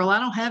fangirl. I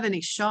don't have any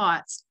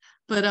shots,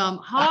 but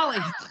Holly,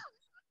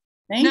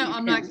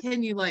 I'm not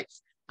kidding you. Like,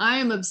 I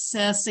am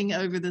obsessing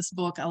over this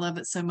book. I love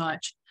it so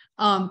much.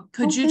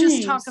 Could you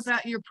just talk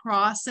about your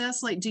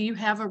process? Like, do you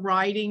have a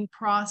writing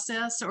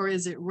process, or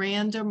is it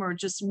random, or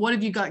just what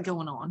have you got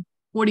going on?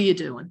 What are you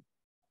doing?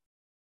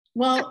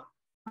 Well,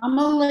 I'm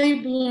a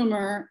late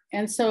bloomer.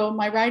 And so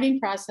my writing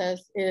process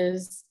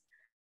is,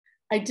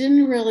 I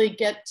didn't really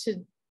get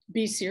to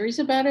be serious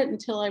about it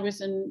until I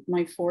was in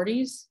my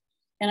 40s.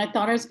 And I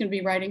thought I was going to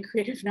be writing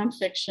creative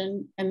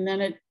nonfiction. And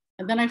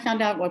then I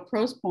found out what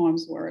prose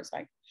poems were. It's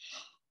like,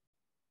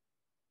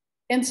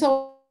 and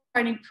so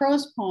writing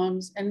prose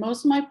poems, and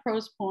most of my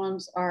prose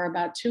poems are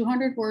about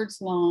 200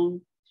 words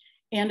long.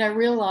 And I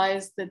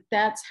realized that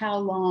that's how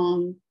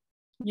long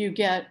you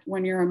get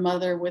when you're a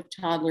mother with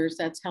toddlers.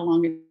 That's how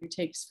long it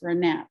takes for a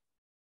nap.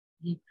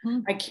 Mm-hmm.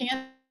 I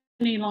can't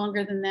any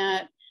longer than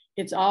that.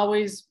 It's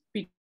always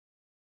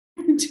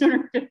between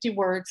 250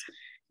 words.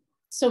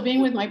 So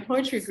being with my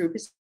poetry group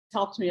has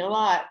helped me a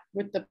lot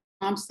with the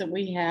prompts that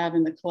we have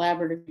and the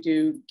collaborative we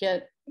do,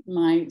 get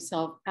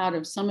myself out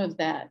of some of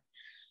that.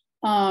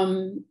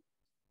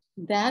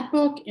 That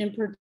book in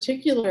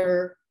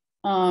particular,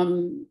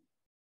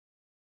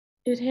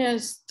 it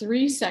has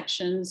 3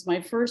 sections.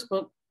 My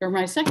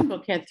second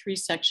book had 3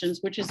 sections,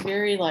 which is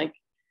very like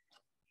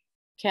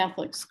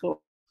Catholic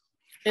school.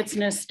 It's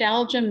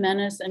nostalgia,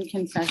 menace, and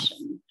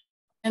confession.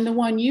 And the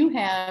one you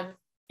have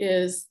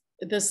is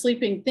the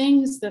sleeping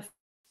things. The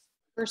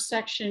first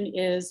section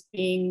is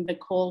being the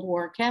Cold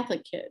War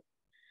Catholic kid,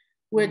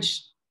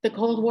 which the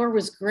Cold War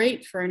was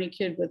great for any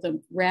kid with a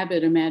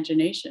rabid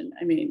imagination.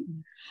 I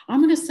mean, I'm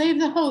going to save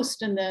the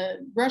host and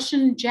the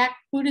Russian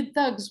jackbooted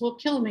thugs will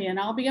kill me and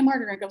I'll be a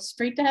martyr and go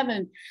straight to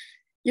heaven.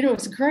 You know,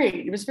 it's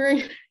great. It was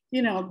very,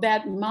 you know,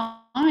 that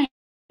mind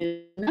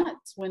is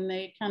nuts when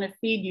they kind of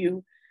feed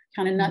you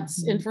kind of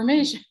nuts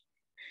information.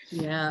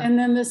 Yeah. And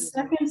then the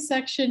second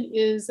section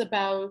is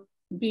about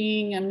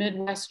being a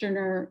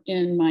Midwesterner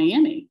in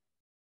Miami.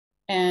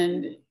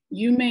 And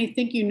you may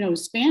think you know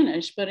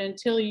Spanish, but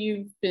until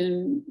you've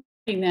been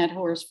riding that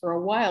horse for a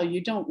while,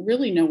 you don't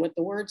really know what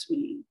the words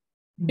mean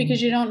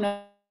because you don't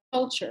know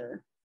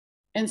culture.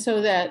 And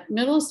so that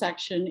middle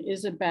section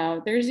is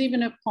about, there's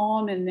even a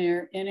poem in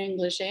there in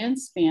English and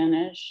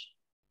Spanish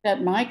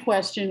that my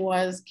question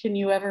was, can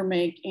you ever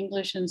make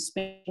English and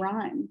Spanish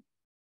rhyme?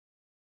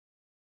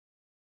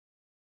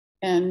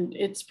 And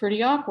it's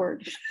pretty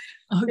awkward.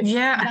 Oh,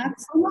 yeah. Not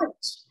so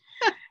much.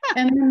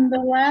 And then the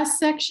last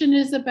section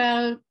is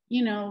about,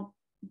 you know,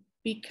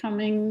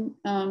 becoming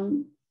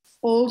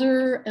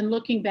older and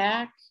looking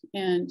back,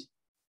 and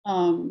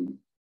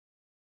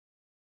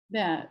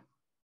that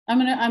I'm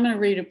gonna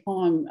read a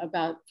poem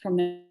about from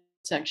that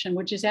section,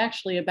 which is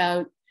actually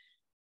about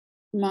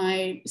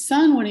my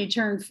son. When he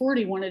turned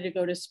 40, wanted to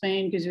go to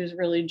Spain because he was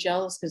really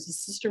jealous because his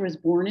sister was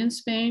born in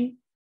Spain.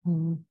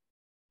 Mm-hmm.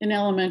 In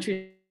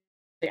elementary,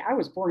 I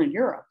was born in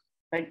Europe.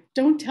 Like,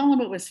 don't tell him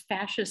it was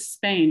fascist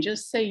Spain.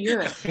 Just say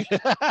Europe.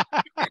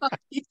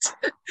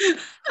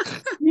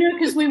 You know,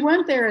 because we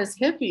went there as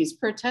hippies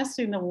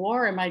protesting the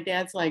war, and my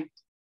dad's like,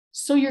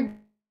 "So you're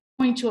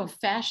going to a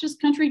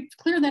fascist country?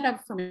 Clear that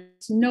up for me.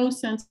 It's no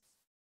sense."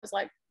 I was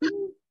like,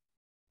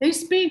 they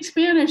speak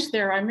Spanish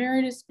there. I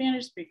married a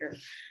Spanish speaker.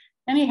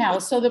 Anyhow,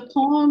 so the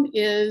poem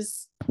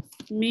is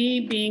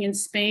me being in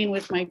Spain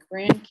with my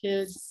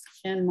grandkids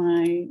and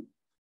my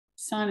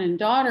son and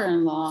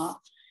daughter-in-law,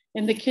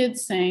 and the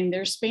kids saying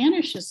their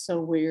Spanish is so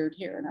weird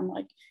here. And I'm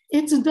like,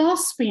 it's the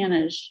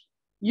Spanish.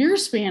 Your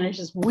Spanish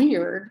is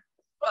weird.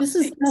 This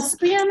is the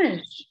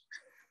Spanish.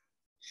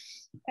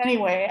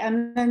 Anyway,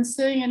 and then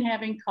sitting and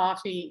having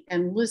coffee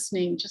and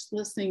listening, just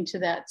listening to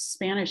that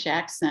Spanish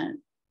accent.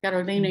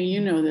 Carolina,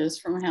 you know this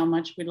from how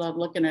much we love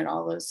looking at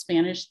all those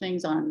Spanish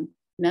things on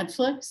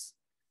Netflix.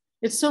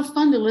 It's so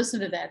fun to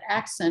listen to that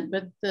accent,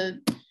 but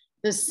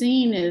the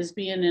scene is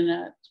being in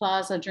a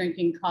plaza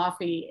drinking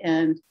coffee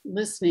and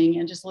listening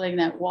and just letting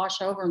that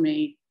wash over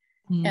me.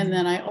 Mm-hmm. And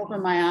then I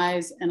opened my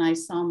eyes and I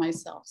saw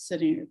myself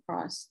sitting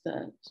across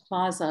the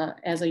plaza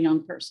as a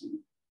young person.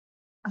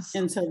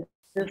 And so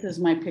this is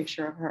my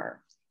picture of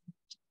her.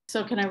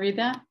 So can I read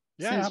that?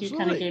 Yeah, since absolutely. You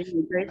kind of gave me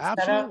a great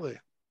absolutely.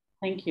 setup.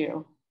 Thank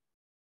you.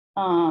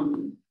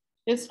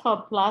 It's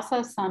called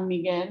Plaza San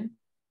Miguel.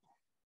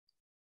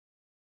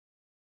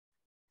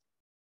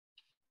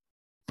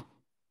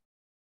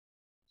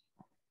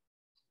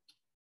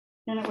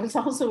 And it was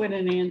also in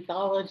an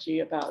anthology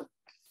about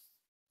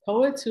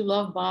poets who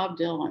love Bob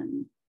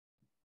Dylan.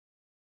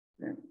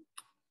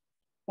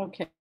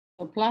 Okay,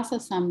 so Plaza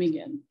San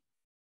Miguel.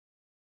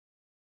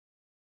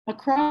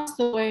 Across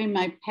the way,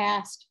 my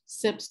past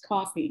sips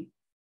coffee.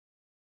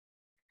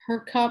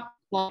 Her cup,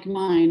 like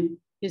mine,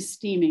 is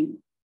steaming.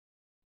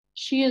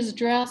 She is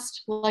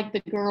dressed like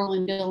the girl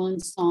in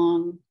Dylan's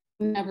song,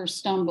 who never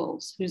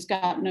stumbles, who's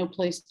got no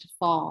place to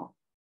fall.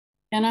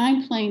 And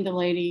I'm playing the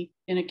lady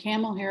in a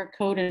camel hair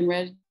coat and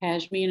red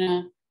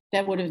pashmina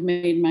that would have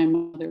made my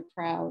mother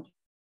proud.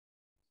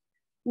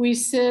 We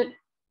sit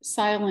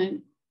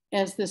silent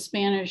as the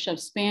Spanish of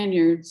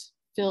Spaniards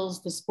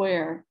fills the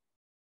square,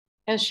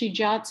 as she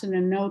jots in a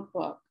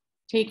notebook,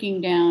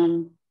 taking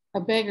down a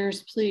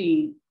beggar's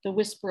plea, the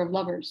whisper of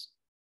lovers.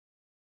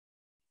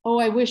 Oh,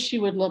 I wish she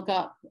would look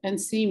up and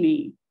see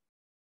me,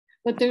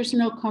 but there's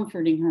no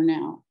comforting her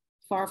now,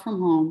 far from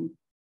home,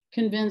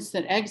 convinced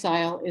that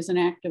exile is an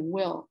act of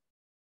will,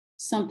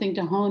 something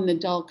to hone the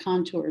dull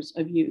contours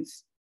of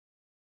youth.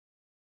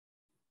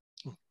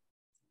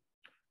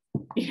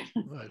 Yeah.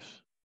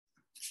 Nice.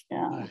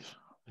 Yeah. Nice.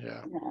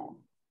 Yeah. Yeah.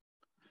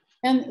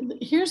 And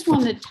here's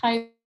one that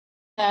ties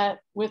that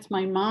with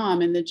my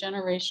mom and the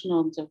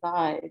generational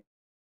divide.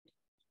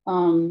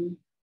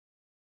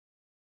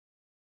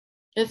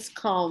 It's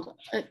called,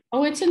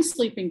 it's in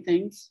Sleeping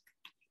Things.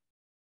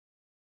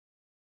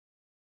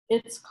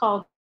 It's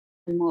called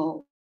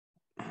Mold.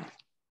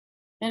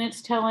 And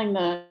it's telling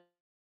the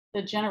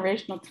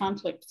generational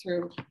conflict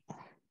through,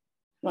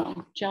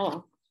 well,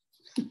 Jello.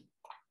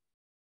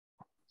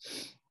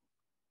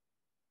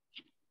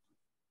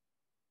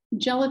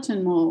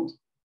 Gelatin mold.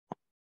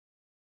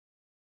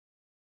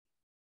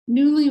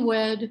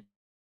 Newlywed,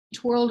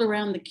 twirled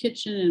around the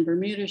kitchen in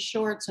Bermuda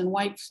shorts and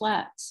white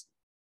flats.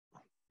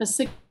 A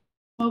cigarette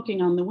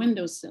smoking on the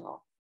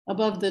windowsill,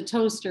 above the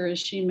toaster as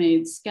she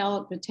made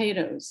scalloped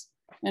potatoes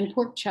and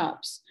pork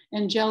chops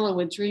and Jello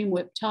with Dream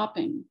Whip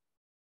topping.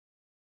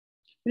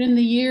 But in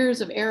the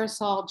years of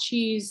aerosol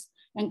cheese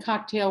and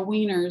cocktail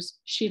wieners,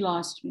 she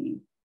lost me.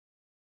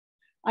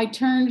 I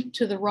turned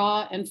to the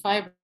raw and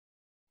fiber,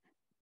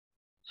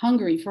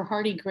 hungry for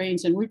hearty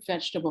grains and root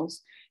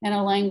vegetables and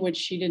a language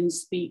she didn't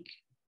speak.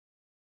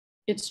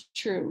 It's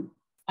true,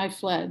 I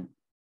fled,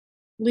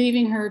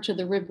 leaving her to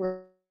the rib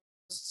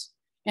roasts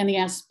and the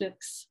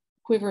aspics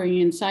quivering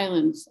in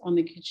silence on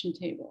the kitchen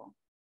table.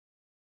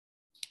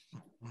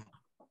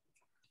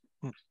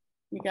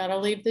 You gotta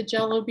leave the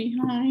Jello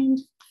behind.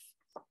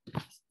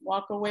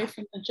 Walk away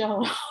from the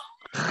Jello.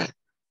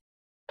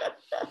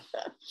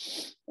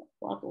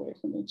 Walk away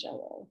from the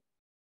Jello.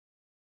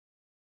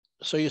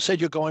 So you said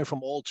you're going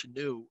from old to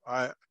new.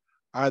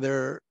 Are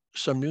there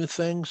some new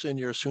things in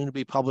your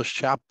soon-to-be published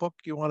chapbook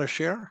you want to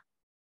share?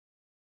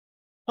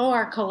 Oh,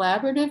 our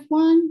collaborative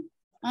one?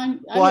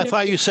 I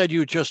thought you said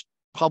you just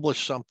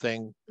published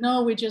something.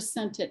 No, we just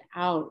sent it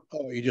out.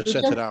 Oh, you just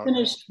sent it out.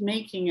 Finished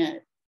making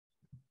it.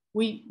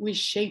 We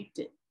shaped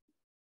it.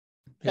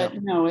 But yeah.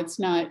 no, it's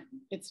not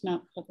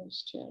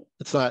published yet.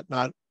 It's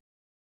not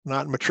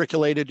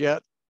matriculated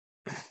yet.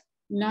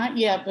 Not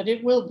yet, but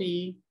it will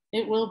be.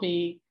 It will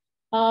be.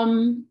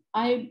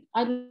 I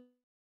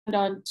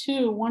on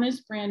two. One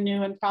is brand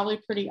new and probably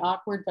pretty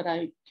awkward, but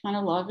I kind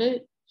of love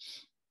it.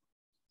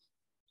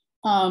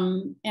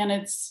 And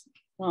it's,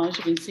 well, as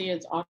you can see,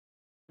 it's awkward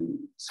and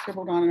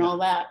scribbled on and all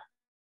that.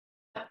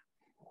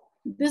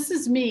 This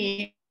is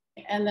me,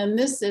 and then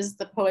this is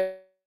the poet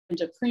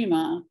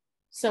Prima.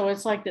 So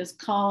it's like this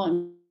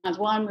column.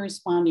 Well, I'm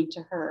responding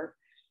to her.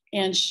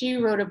 And she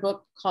wrote a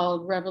book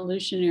called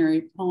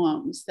Revolutionary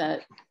Poems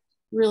that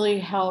really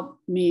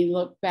helped me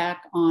look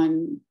back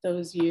on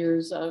those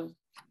years of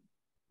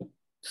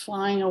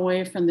flying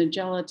away from the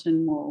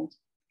gelatin mold.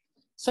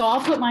 So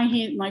I'll put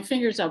my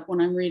fingers up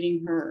when I'm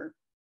reading her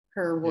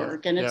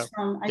work. And it's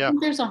from, I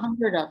think there's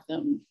 100 of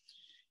them.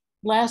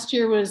 Last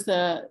year was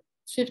the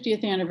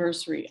 50th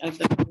anniversary of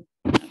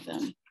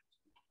them.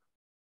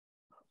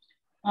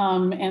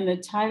 And the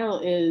title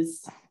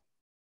is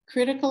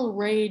Critical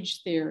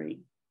Rage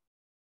Theory.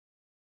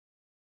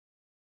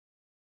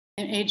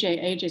 And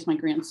AJ's my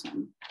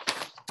grandson.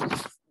 Let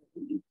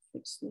me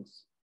fix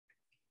this.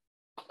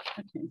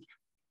 Okay.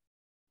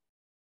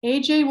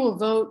 AJ will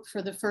vote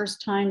for the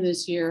first time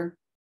this year,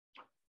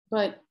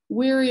 but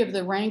weary of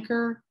the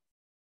rancor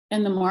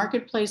and the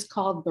marketplace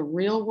called the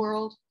real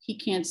world, he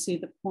can't see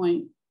the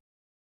point.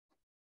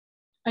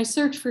 I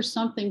search for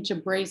something to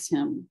brace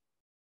him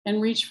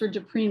and reach for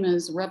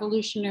DePrima's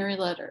revolutionary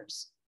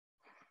letters.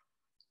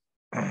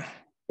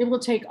 It will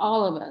take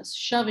all of us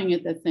shoving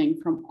at the thing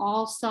from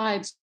all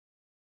sides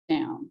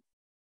down.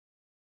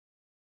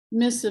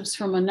 Missives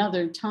from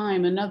another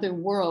time, another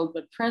world,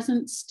 but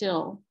present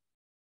still.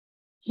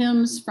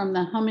 Hymns from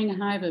the humming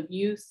hive of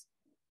youth,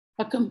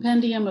 a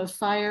compendium of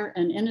fire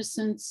and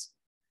innocence,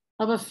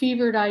 of a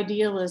fevered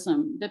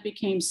idealism that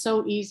became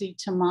so easy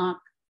to mock,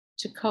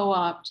 to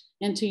co-opt,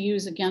 and to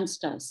use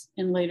against us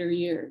in later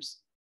years.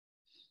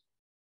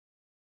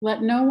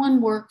 Let no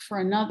one work for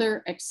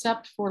another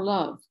except for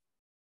love,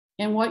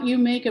 and what you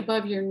make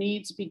above your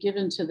needs be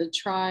given to the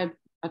tribe,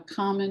 a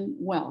common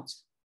wealth.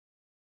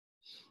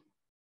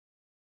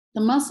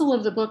 The muscle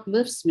of the book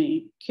lifts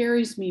me,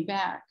 carries me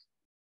back,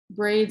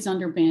 braids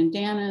under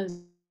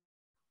bandanas,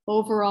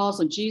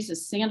 overalls of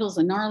Jesus, sandals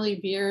and gnarly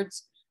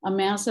beards, a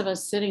mass of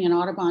us sitting in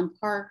Audubon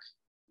Park,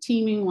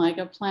 teeming like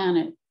a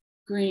planet,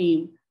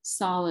 green,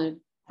 solid,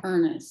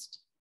 earnest.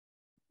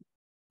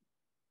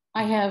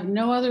 I have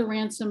no other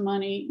ransom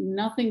money,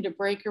 nothing to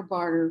break or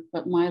barter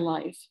but my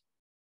life.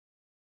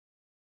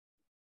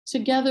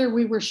 Together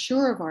we were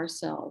sure of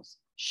ourselves,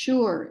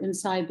 sure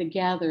inside the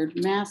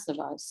gathered mass of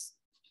us.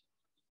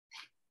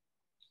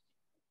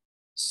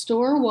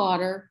 Store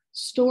water,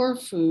 store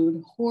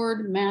food,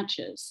 hoard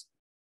matches.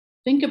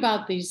 Think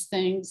about these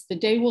things. The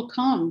day will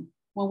come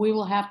when we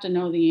will have to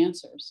know the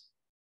answers.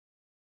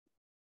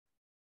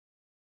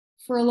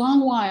 For a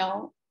long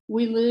while,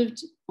 we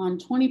lived on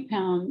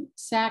 20-pound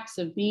sacks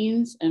of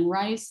beans and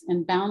rice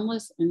and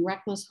boundless and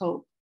reckless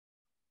hope.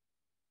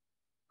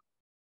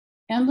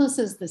 Endless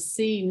as the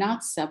sea,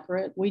 not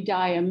separate, we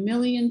die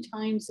 1,000,000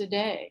 times a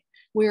day.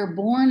 We are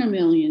born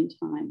 1,000,000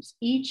 times,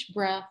 each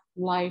breath,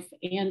 life,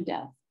 and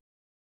death.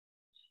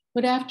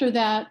 But after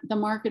that, the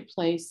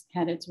marketplace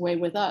had its way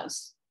with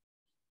us.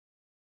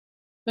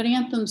 But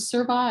anthems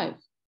survive.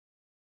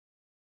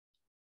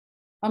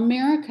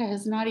 America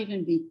has not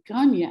even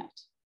begun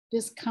yet.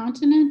 This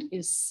continent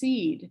is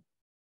seed.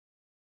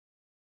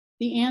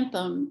 The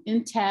anthem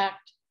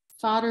intact,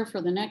 fodder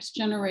for the next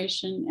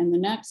generation and the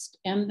next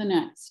and the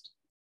next.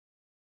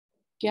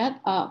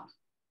 Get up,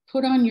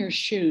 put on your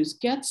shoes,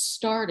 get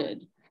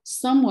started.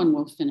 Someone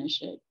will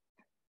finish it.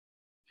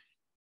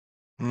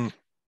 Mm.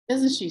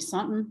 Isn't she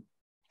something?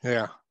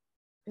 Yeah.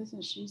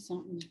 Isn't she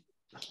something?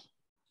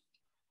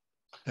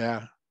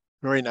 Yeah.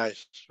 Very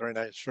nice. Very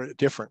nice. Very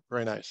different.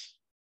 Very nice.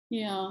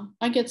 Yeah,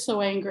 I get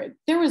so angry.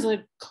 There was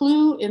a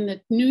clue in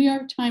the New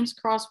York Times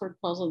crossword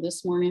puzzle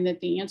this morning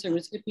that the answer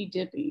was hippy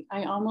dippy.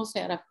 I almost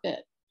had a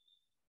fit.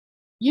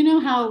 You know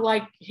how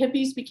like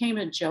hippies became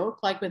a joke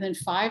like within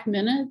 5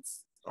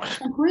 minutes?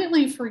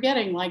 Completely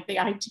forgetting like the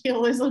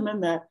idealism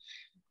and the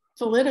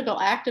political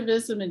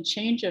activism and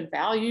change of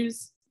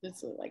values.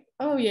 It's like,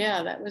 oh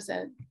yeah, that was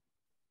that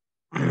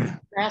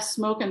grass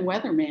smoking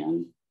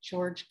weatherman,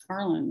 George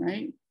Carlin,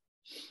 right?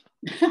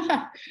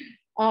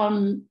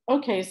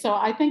 Okay, so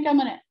I think I'm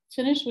gonna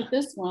finish with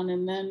this one,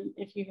 and then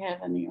if you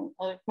have any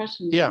other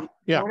questions, yeah,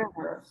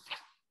 whatever.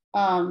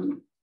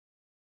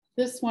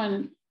 This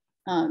one,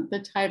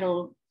 the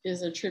title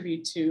is a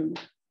tribute to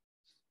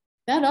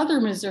that other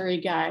Missouri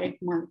guy,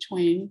 Mark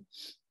Twain.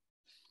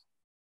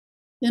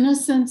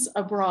 Innocents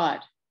Abroad,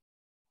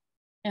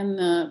 and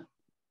the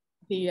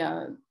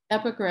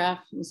epigraph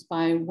is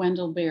by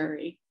Wendell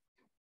Berry.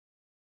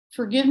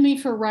 Forgive me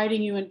for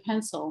writing you in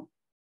pencil.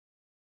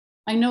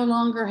 I no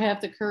longer have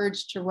the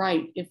courage to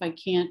write if I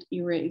can't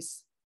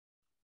erase.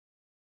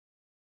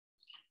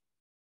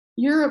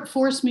 Europe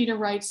forced me to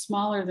write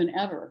smaller than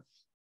ever,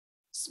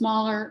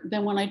 smaller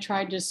than when I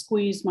tried to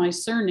squeeze my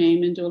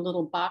surname into a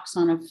little box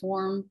on a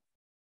form,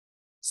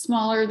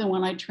 smaller than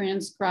when I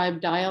transcribed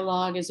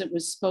dialogue as it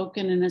was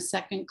spoken in a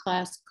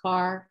second-class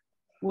car,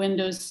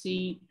 window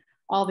seat,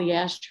 all the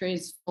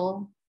ashtrays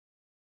full.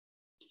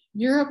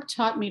 Europe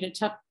taught me to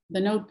tuck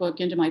the notebook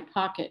into my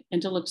pocket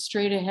and to look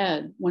straight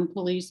ahead when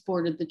police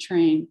boarded the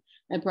train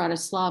at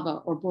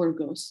Bratislava or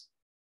Burgos.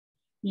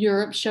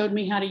 Europe showed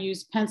me how to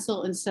use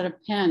pencil instead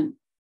of pen,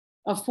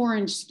 a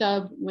 4-inch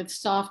stub with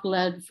soft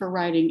lead for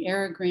writing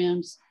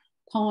aerograms,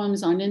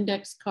 poems on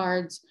index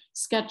cards,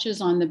 sketches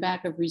on the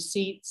back of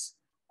receipts,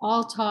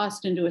 all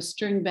tossed into a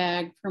string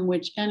bag from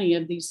which any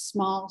of these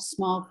small,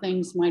 small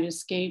things might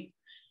escape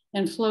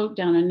and float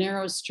down a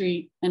narrow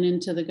street and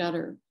into the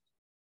gutter.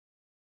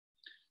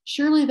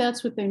 Surely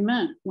that's what they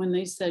meant when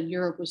they said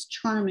Europe was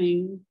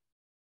charming.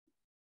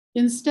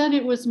 Instead,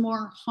 it was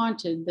more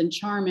haunted than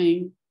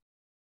charming.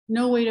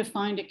 No way to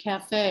find a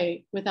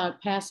cafe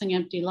without passing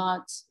empty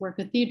lots where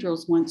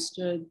cathedrals once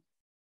stood,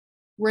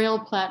 rail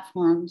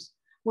platforms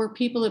where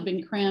people had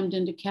been crammed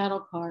into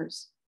cattle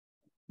cars,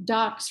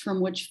 docks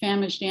from which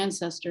famished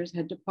ancestors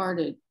had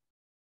departed.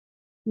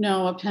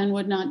 No, a pen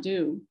would not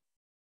do.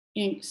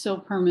 Ink so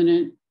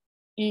permanent,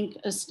 ink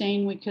a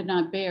stain we could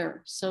not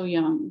bear, so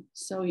young,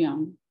 so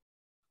young.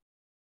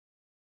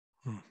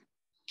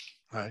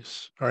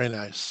 Nice, very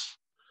nice.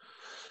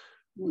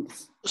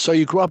 Thanks. So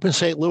you grew up in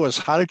St. Louis.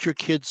 How did your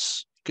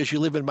kids, because you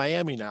live in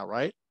Miami now,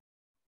 right?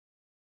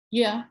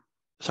 Yeah.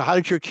 So how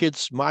did your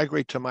kids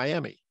migrate to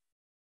Miami?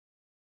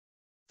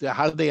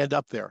 How did they end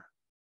up there?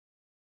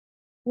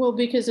 Well,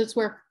 because it's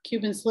where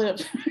Cubans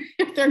live.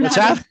 They're What's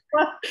not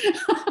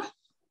that?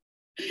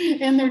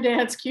 And their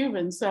dad's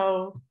Cuban.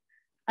 So,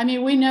 I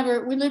mean, we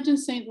lived in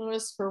St.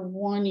 Louis for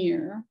 1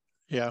 year.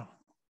 Yeah.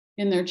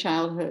 In their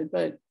childhood,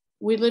 but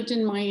we lived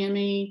in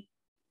Miami.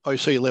 Oh,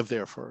 so you lived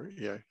there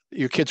yeah.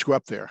 Your kids grew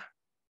up there.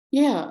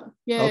 Yeah.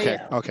 Okay.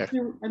 Yeah. Okay.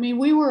 I mean,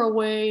 we were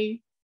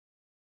away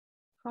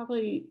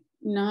probably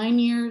 9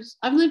 years.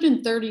 I've lived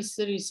in 30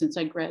 cities since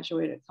I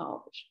graduated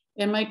college,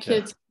 and my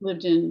kids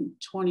lived in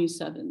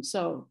 27.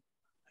 So.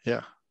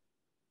 Yeah.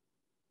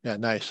 Yeah.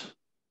 Nice.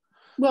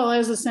 Well,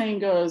 as the saying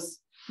goes,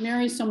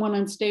 marry someone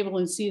unstable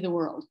and see the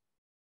world.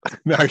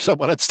 Marry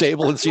someone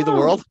unstable and see the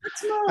world.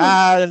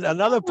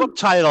 Another book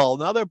title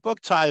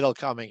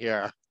coming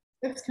here.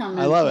 It's coming.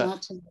 I love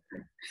it.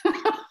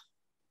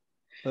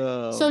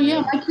 So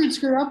yeah, my kids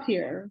grew up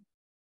here,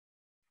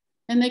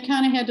 and they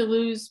kind of had to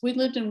lose. We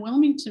lived in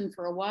Wilmington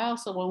for a while,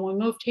 so when we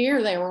moved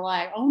here, they were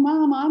like, "Oh,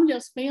 Mom, I'm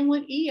just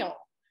feeling ill."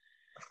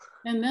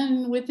 And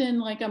then within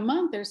like a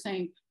month, they're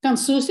saying, "Can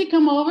Susie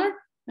come over?"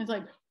 It's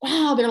like,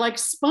 wow, they're like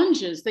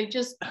sponges.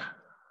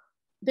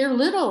 They're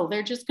little.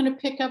 They're just going to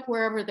pick up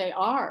wherever they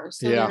are.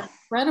 So they're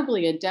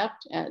incredibly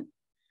adept at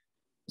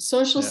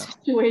social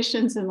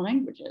situations and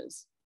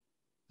languages.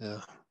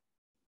 Yeah.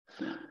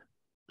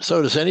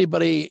 So does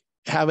anybody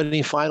have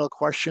any final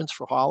questions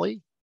for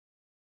Holly?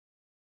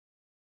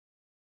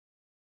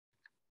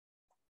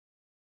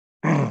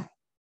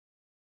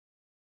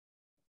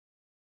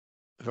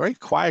 Very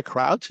quiet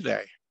crowd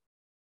today.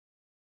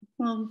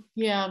 Well,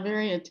 yeah,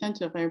 very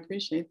attentive. I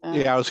appreciate that.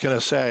 Yeah, I was going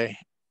to say.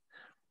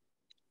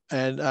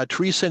 And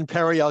Teresa and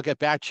Perry, I'll get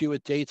back to you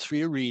with dates for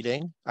your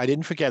reading. I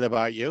didn't forget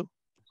about you.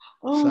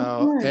 Oh,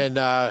 so, good.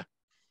 And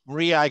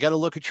Maria, I got to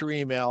look at your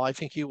email. I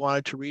think you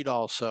wanted to read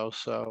also.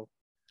 So,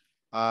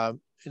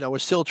 we're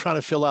still trying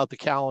to fill out the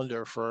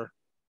calendar for,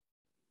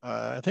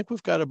 I think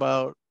we've got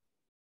about,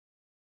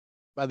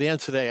 by the end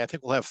of today, I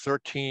think we'll have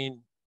 13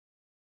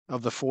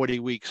 of the 40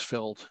 weeks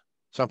filled,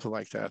 something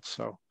like that.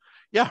 So,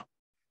 yeah.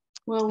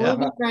 Well, we'll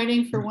be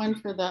writing for one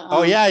for the.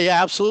 Oh, yeah,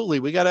 absolutely.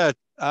 We got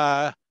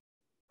to,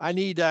 I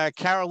need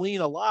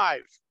Carolina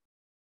live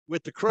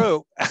with the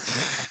crew.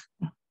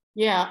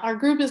 Yeah, our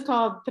group is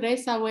called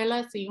Tres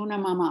Abuelas y una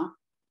Mamá.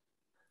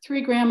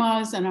 3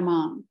 grandmas and a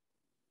mom.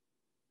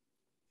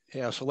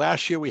 Yeah, so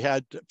last year we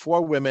had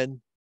 4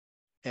 women,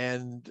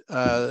 and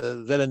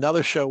then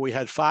another show we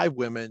had 5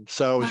 women.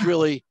 So it was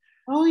really.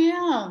 Oh,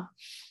 yeah.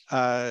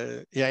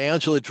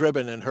 Angela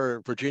Dribbin and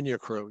her Virginia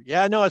crew.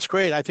 Yeah, no, it's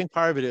great. I think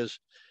part of it is,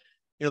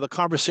 the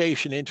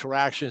conversation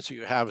interactions that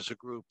you have as a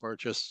group are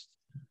just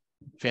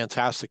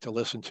fantastic to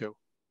listen to.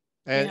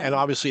 And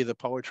obviously the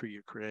poetry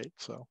you create.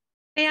 So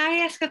may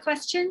I ask a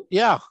question?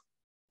 Yeah.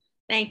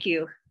 Thank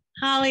you.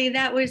 Holly,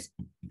 that was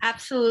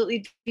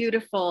absolutely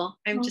beautiful.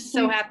 I'm just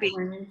so happy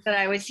that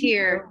I was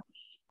here.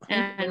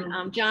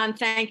 And John,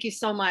 thank you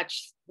so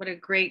much. What a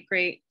great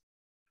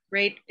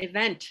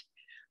event.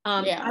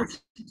 I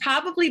should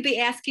probably be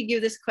asking you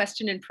this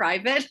question in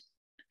private,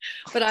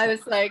 but I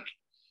was like,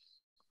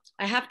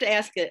 I have to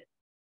ask it.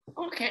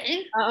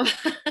 Okay.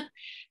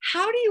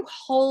 How do you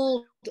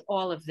hold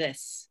all of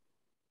this?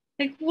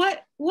 Like,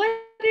 what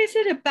is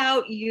it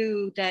about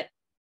you that,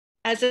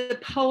 as a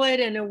poet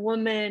and a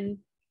woman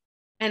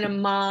and a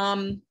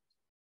mom,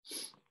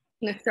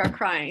 I'm gonna start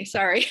crying.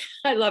 Sorry,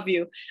 I love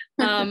you.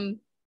 I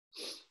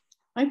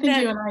think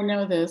you and I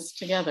know this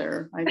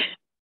together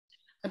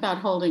about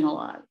holding a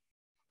lot.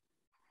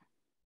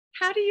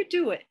 How do you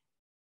do it?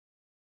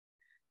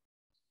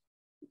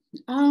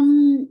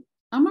 I'm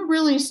a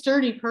really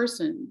sturdy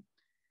person.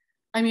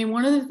 I mean,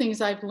 one of the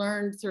things I've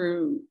learned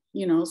through,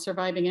 you know,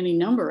 surviving any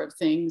number of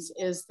things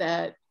is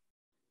that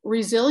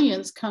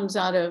resilience comes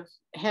out of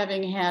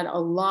having had a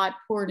lot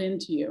poured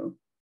into you.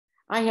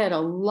 I had a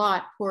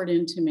lot poured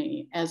into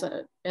me as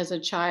a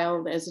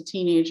child, as a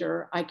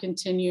teenager. I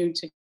continue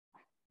to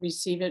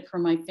receive it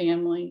from my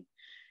family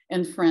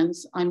and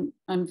friends. I'm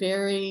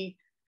very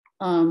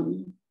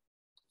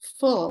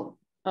full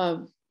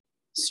of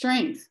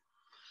strength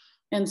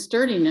and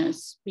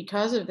sturdiness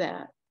because of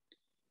that.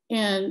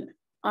 And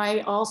I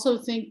also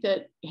think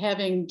that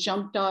having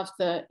jumped off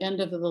the end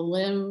of the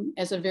limb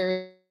as a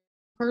very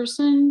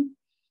person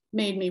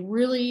made me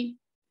really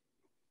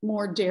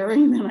more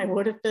daring than I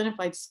would have been if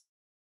I'd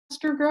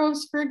master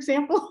grows, for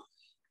example.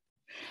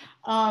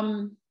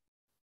 And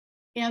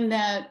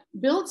that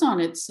builds on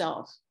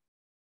itself.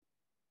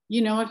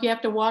 You know, if you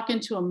have to walk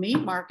into a meat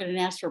market and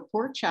ask for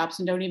pork chops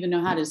and don't even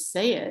know how to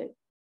say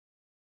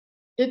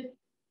it,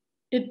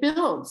 it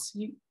builds.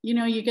 You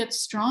know, you get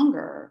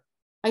stronger.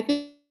 I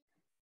think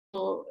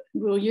well,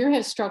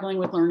 you're struggling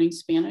with learning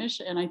Spanish,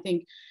 and I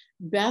think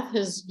Beth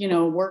has, you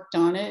know, worked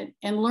on it.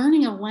 And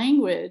learning a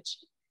language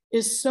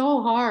is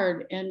so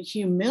hard and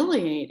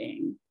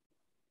humiliating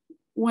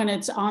when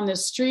it's on the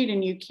street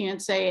and you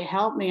can't say,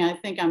 help me, I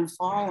think I'm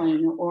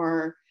falling,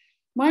 or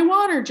my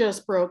water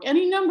just broke,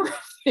 any number of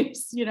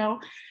things, you know,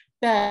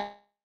 that,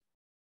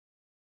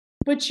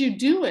 but you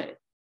do it.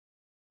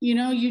 You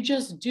know, you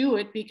just do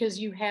it because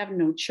you have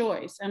no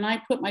choice. And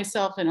I put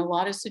myself in a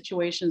lot of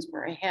situations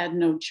where I had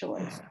no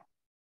choice.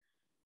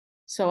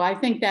 So I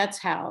think that's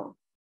how.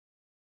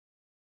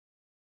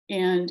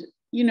 And,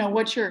 you know,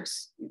 what you're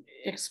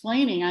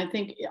explaining, I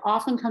think it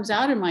often comes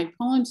out in my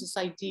poems, this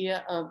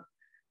idea of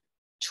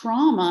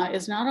trauma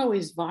is not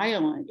always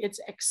violent. It's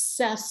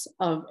excess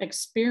of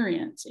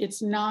experience.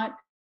 It's not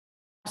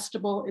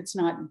digestible. It's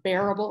not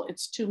bearable.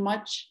 It's too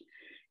much.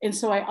 And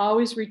so I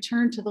always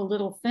return to the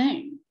little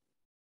thing.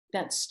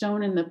 That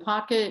stone in the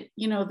pocket,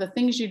 you know, the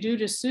things you do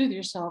to soothe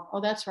yourself.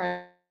 Oh, that's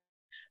right.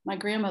 My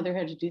grandmother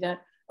had to do that.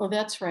 Oh,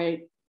 that's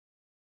right.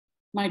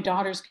 My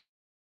daughter's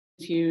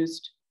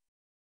confused.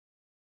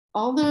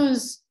 All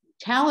those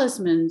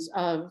talismans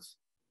of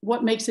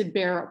what makes it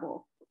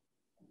bearable.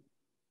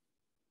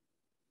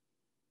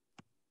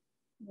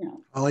 Yeah.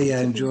 Holly,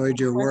 I enjoyed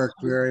your work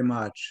very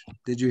much.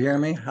 Did you hear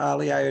me,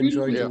 Holly? I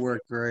enjoyed your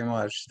work very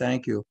much.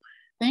 Thank you.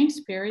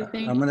 Thanks, Barry.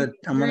 Thank I'm gonna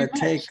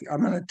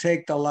you.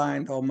 take the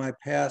line, oh, my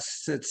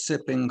past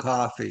sipping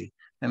coffee,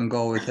 and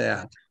go with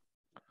that.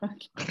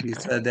 Okay. You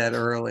said that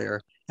earlier.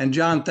 And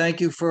John,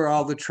 thank you for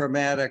all the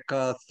traumatic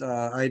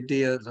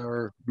ideas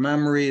or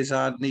memories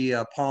on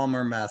the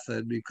Palmer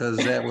method, because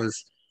that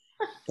was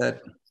that.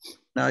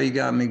 Now you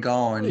got me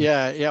going.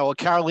 Yeah. Well,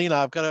 Carolina,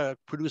 I've got to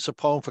produce a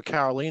poem for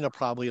Carolina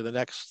probably in the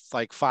next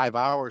like 5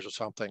 hours or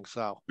something.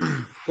 So,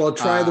 well,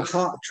 try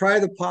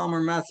the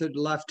Palmer method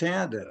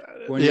left-handed.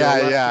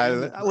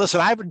 Yeah.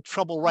 Listen, I have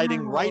trouble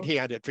writing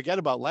right-handed. Forget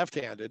about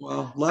left-handed.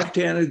 Well,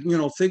 left-handed, you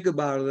know, think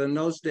about it. In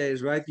those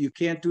days, right? You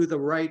can't do the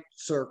right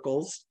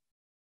circles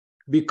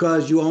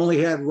because you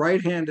only had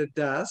right-handed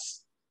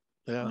desks.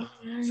 Yeah.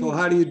 So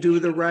how do you do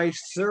the right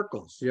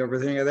circles? You ever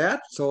think of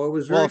that? So it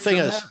was very. Well, the thing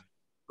is,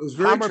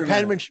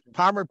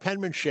 Palmer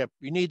penmanship,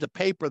 you need the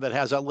paper that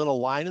has a little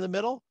line in the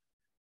middle,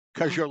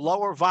 because your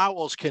lower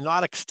vowels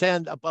cannot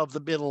extend above the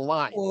middle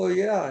line. Oh,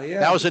 yeah.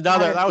 That was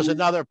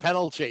another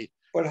penalty.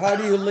 But how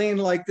do you lean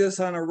like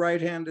this on a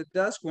right-handed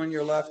desk when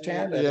you're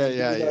left-handed?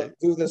 Yeah.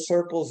 Do the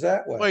circles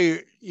that way. Well,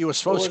 you were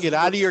supposed to get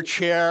out of your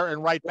chair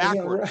and write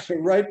backwards.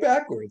 Right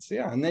backwards,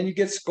 yeah. And then you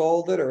get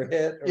scolded or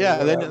hit. Or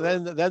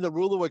then the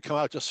ruler would come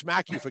out to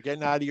smack you for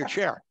getting out of your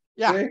chair.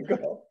 Yeah.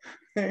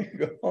 There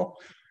you go.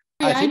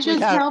 I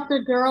just helped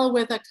a girl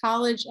with a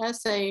college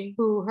essay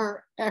who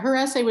her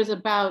essay was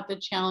about the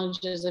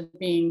challenges of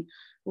being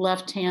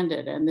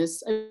left-handed, and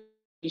this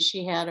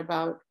she had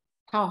about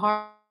how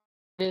hard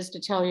it is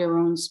to tell your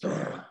own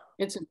story.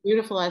 It's a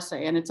beautiful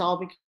essay, and it's all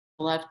because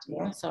of lefty.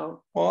 Yeah.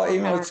 So well,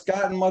 you know, it's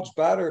gotten much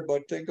better,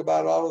 but think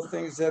about all the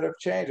things that have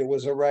changed. It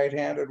was a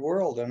right-handed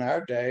world in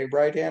our day.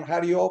 Right hand, how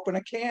do you open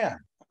a can?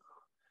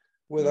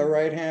 With a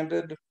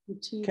right-handed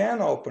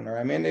can opener.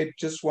 I mean, it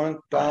just went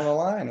down the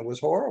line. It was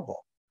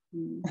horrible.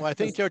 Well, I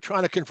think they're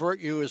trying to convert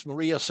you, as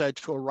Maria said,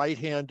 to a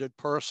right-handed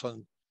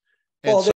person. Well,